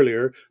here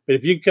earlier, but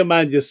if you can come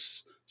by and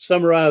just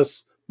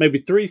summarize maybe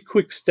 3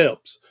 quick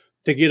steps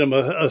to get them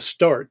a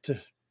start,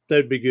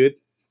 that'd be good.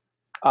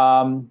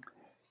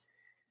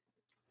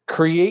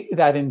 Create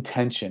that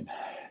intention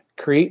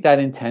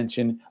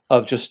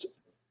of just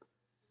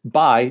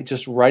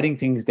writing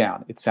things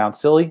down. It sounds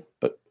silly,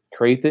 but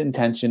create the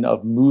intention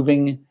of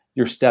moving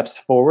your steps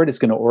forward. It's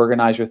going to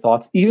organize your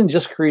thoughts. Even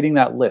just creating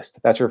that list,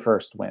 that's your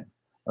first win.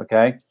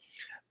 Okay.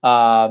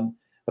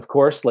 Of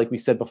course, like we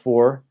said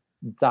before,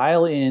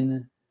 dial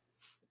in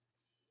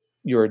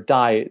your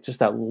diet just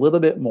that little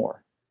bit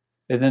more.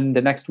 And then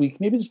the next week,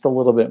 maybe just a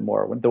little bit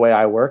more. The way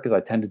I work is I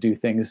tend to do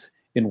things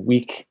in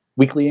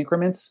weekly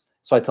increments.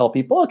 So I tell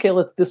people, okay,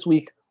 this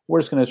week, we're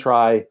just going to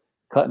try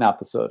cutting out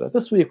the soda.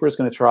 This week, we're just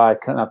going to try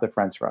cutting out the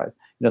French fries,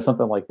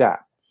 something like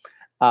that.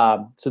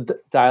 So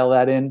dial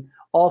that in.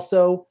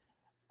 Also,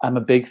 I'm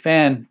a big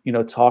fan,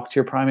 talk to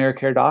your primary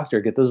care doctor,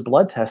 get those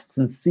blood tests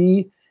and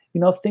see,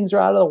 if things are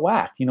out of the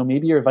whack.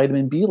 Maybe your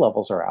vitamin B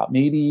levels are out.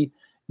 Maybe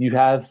you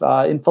have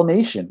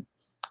inflammation.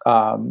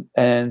 And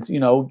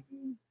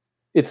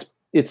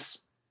it's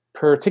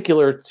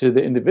particular to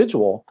the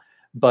individual,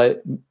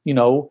 but,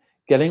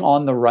 getting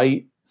on the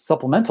right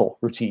supplemental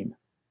routine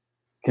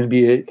can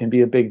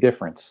be a big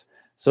difference.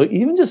 So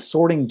even just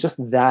sorting just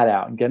that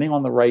out and getting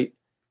on the right,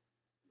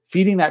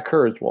 feeding that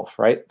courage wolf,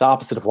 right? The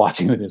opposite of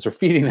watching the news, or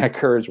feeding that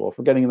courage wolf,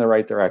 or getting in the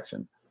right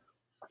direction.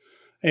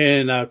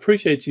 And I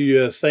appreciate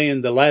you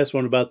saying the last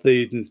one about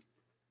the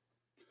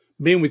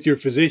being with your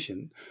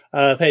physician.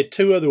 I've had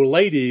 2 other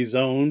ladies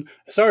on.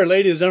 Sorry,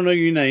 ladies, I don't know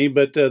your name,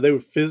 but they were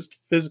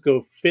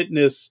physical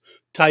fitness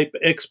type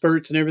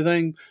experts and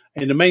everything.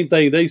 And the main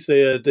thing they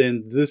said,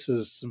 and this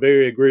is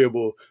very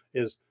agreeable,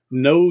 is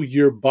know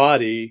your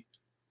body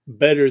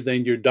better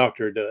than your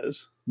doctor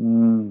does.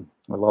 I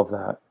love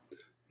that.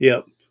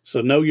 Yep.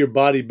 So know your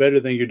body better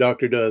than your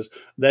doctor does.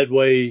 That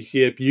way,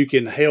 if you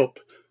can help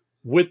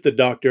with the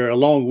doctor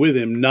along with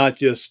him, not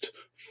just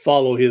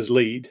follow his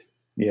lead.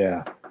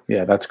 Yeah.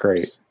 Yeah, that's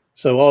great.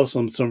 So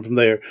awesome. So from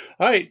there.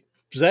 All right,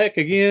 Zach,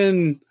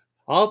 again,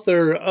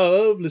 author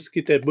of, let's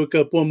get that book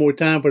up one more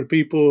time for the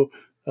people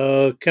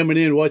coming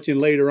in, watching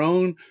later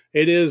on.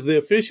 It is the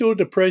official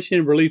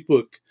depression relief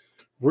book,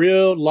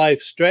 Real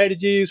Life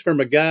Strategies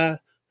from a Guy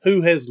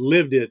Who Has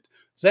Lived It.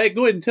 Zach,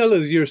 go ahead and tell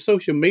us your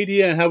social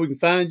media and how we can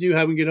find you,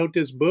 how we can get hold of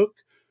this book,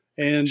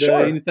 and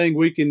Sure. anything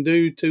we can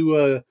do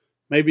to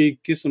maybe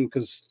get some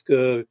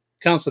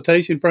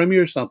consultation from you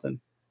or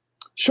something.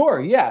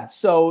 Sure. Yeah.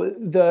 So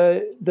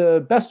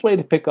the best way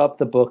to pick up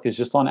the book is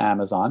just on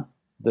Amazon,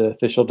 the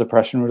official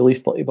depression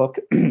relief playbook.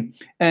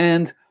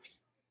 And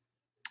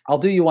I'll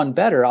do you one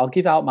better. I'll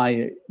give out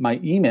my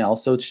email.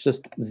 So it's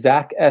just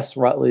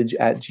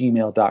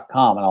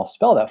zacksrutledge@gmail.com. And I'll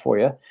spell that for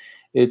you.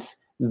 It's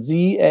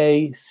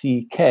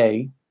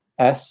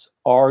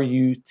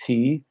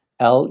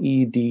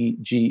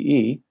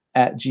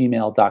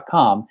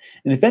zacksrutledge@gmail.com.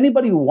 And if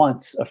anybody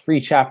wants a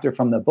free chapter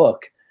from the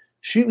book,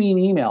 shoot me an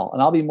email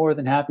and I'll be more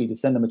than happy to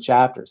send them a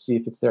chapter, see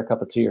if it's their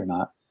cup of tea or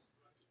not.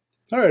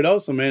 All right,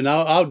 awesome, man.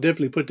 I'll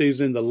definitely put these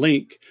in the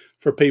link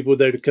for people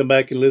there to come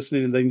back and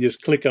listen, and they can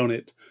just click on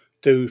it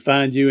to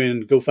find you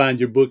and go find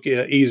your book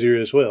easier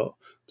as well.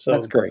 So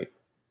that's great.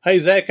 Hey,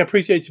 Zach, I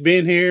appreciate you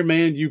being here,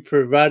 man. You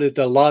provided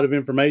a lot of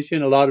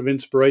information, a lot of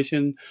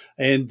inspiration,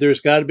 and there's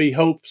got to be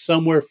hope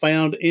somewhere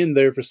found in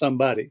there for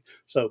somebody.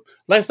 So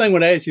last thing I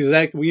want to ask you,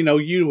 Zach, you know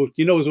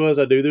as well as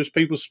I do, there's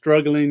people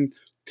struggling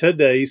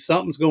today.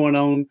 Something's going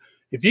on.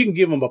 If you can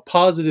give them a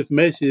positive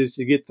message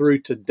to get through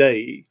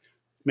today,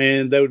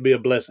 man, that would be a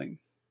blessing.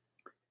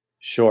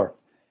 Sure.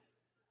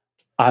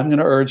 I'm going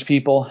to urge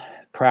people,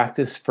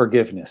 practice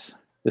forgiveness.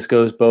 This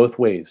goes both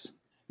ways.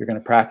 You're going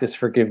to practice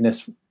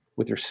forgiveness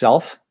with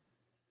yourself,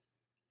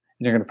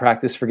 and you're going to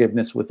practice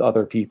forgiveness with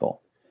other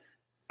people.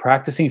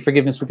 Practicing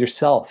forgiveness with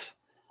yourself.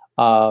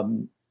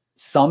 Some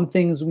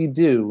things we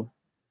do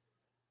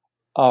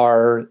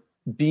are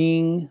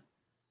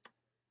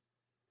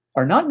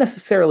not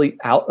necessarily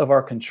out of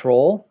our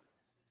control,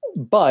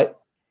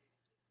 but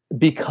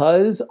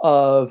because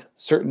of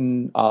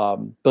certain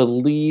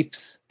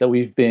beliefs that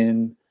we've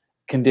been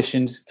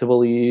conditioned to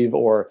believe,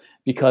 or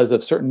because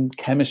of certain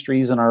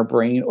chemistries in our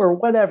brain, or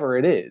whatever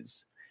it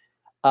is,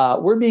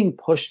 we're being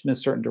pushed in a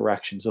certain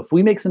direction. So if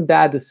we make some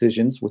bad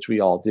decisions, which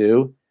we all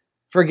do,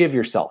 forgive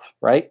yourself,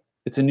 right?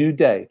 It's a new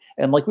day.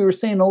 And like we were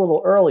saying a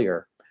little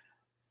earlier,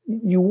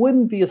 you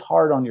wouldn't be as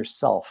hard on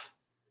yourself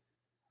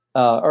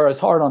or as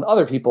hard on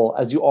other people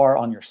as you are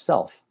on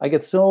yourself. I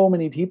get so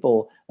many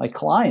people, my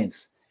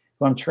clients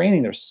who I'm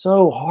training, they're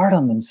so hard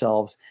on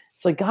themselves.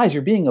 It's like, guys,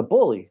 you're being a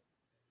bully.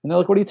 And they're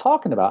like, what are you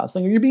talking about? I'm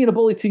saying, you're being a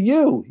bully to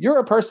you. You're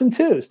a person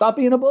too. Stop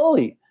being a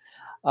bully.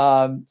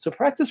 So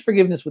practice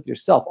forgiveness with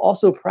yourself.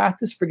 Also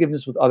practice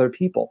forgiveness with other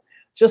people.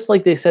 Just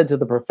like they said to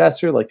the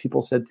professor, like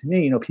people said to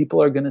me,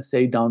 people are going to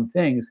say dumb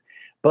things,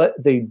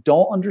 but they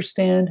don't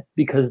understand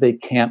because they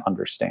can't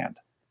understand.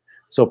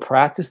 So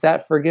practice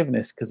that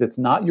forgiveness, because it's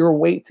not your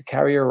weight to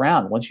carry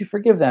around. Once you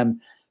forgive them,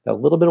 that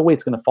little bit of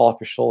weight's going to fall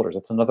off your shoulders.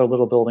 That's another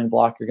little building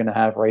block you're going to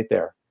have right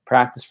there.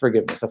 Practice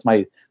forgiveness. That's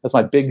my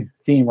big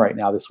theme right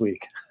now this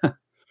week.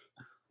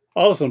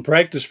 Awesome.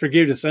 Practice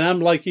forgiveness. And I'm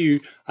like you.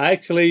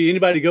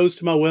 Anybody goes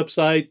to my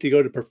website, you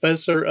go to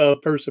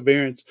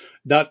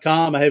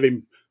professorofperseverance.com. I have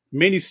a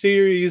mini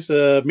series,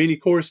 mini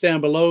course down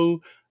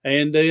below,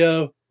 and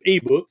a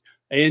ebook.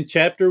 And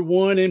chapter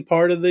 1 and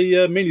part of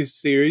the mini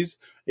series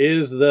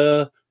is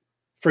the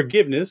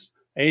forgiveness.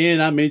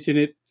 And I mentioned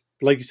it,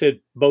 like you said,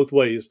 both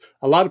ways.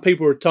 A lot of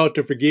people are taught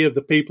to forgive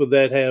the people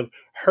that have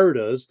hurt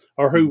us,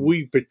 or who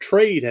we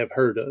betrayed have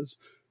hurt us.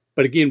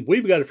 But again,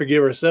 we've got to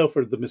forgive ourselves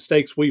for the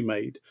mistakes we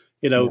made.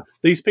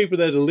 These people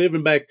that are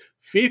living back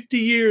 50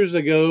 years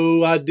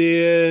ago, I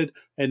did,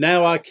 and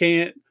now I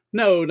can't.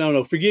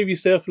 No. Forgive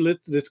yourself.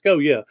 Let's go.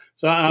 Yeah.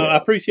 So I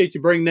appreciate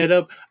you bringing that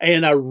up.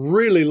 And I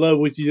really love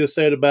what you just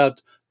said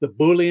about the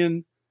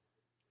bullying.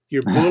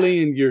 You're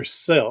bullying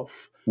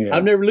yourself. Yeah.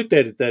 I've never looked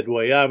at it that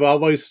way. I've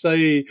always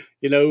say,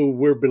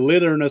 we're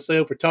belittling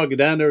ourselves, we're talking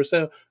down to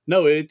ourselves.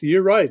 No,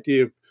 you're right.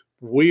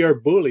 We are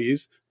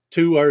bullies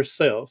to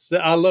ourselves.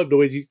 I love the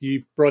way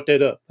you brought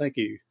that up. Thank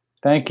you.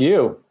 Thank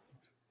you.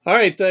 All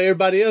right,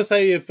 everybody else.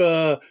 Hey, if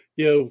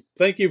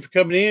thank you for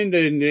coming in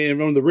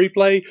and on the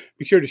replay.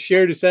 Be sure to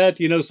share this out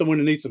to someone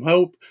who needs some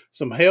hope,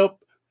 some help,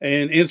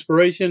 and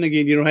inspiration.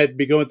 Again, you don't have to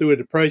be going through a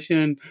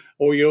depression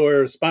or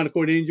your spinal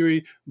cord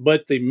injury,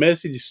 but the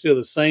message is still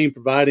the same,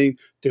 providing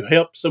to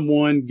help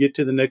someone get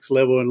to the next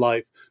level in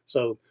life.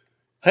 So,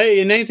 hey,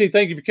 and Nancy,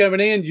 thank you for coming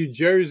in, you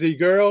Jersey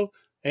girl.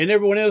 And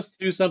everyone else,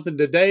 do something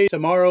today,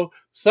 tomorrow,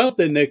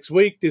 something next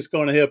week that's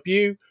going to help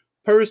you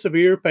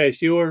persevere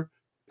past your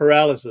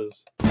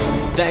paralysis.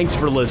 Thanks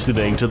for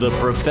listening to the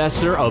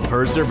Professor of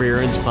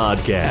Perseverance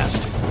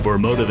podcast for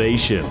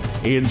motivation,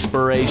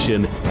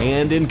 inspiration,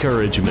 and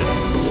encouragement.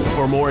 For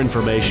For more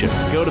information,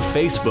 go to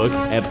Facebook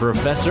at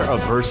Professor of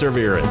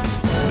Perseverance.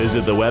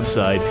 Visit the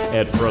website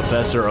at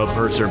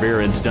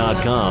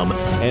professorofperseverance.com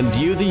and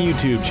view the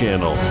YouTube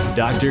channel,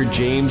 Dr.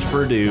 James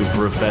Purdue,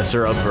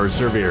 Professor of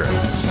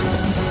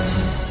Perseverance.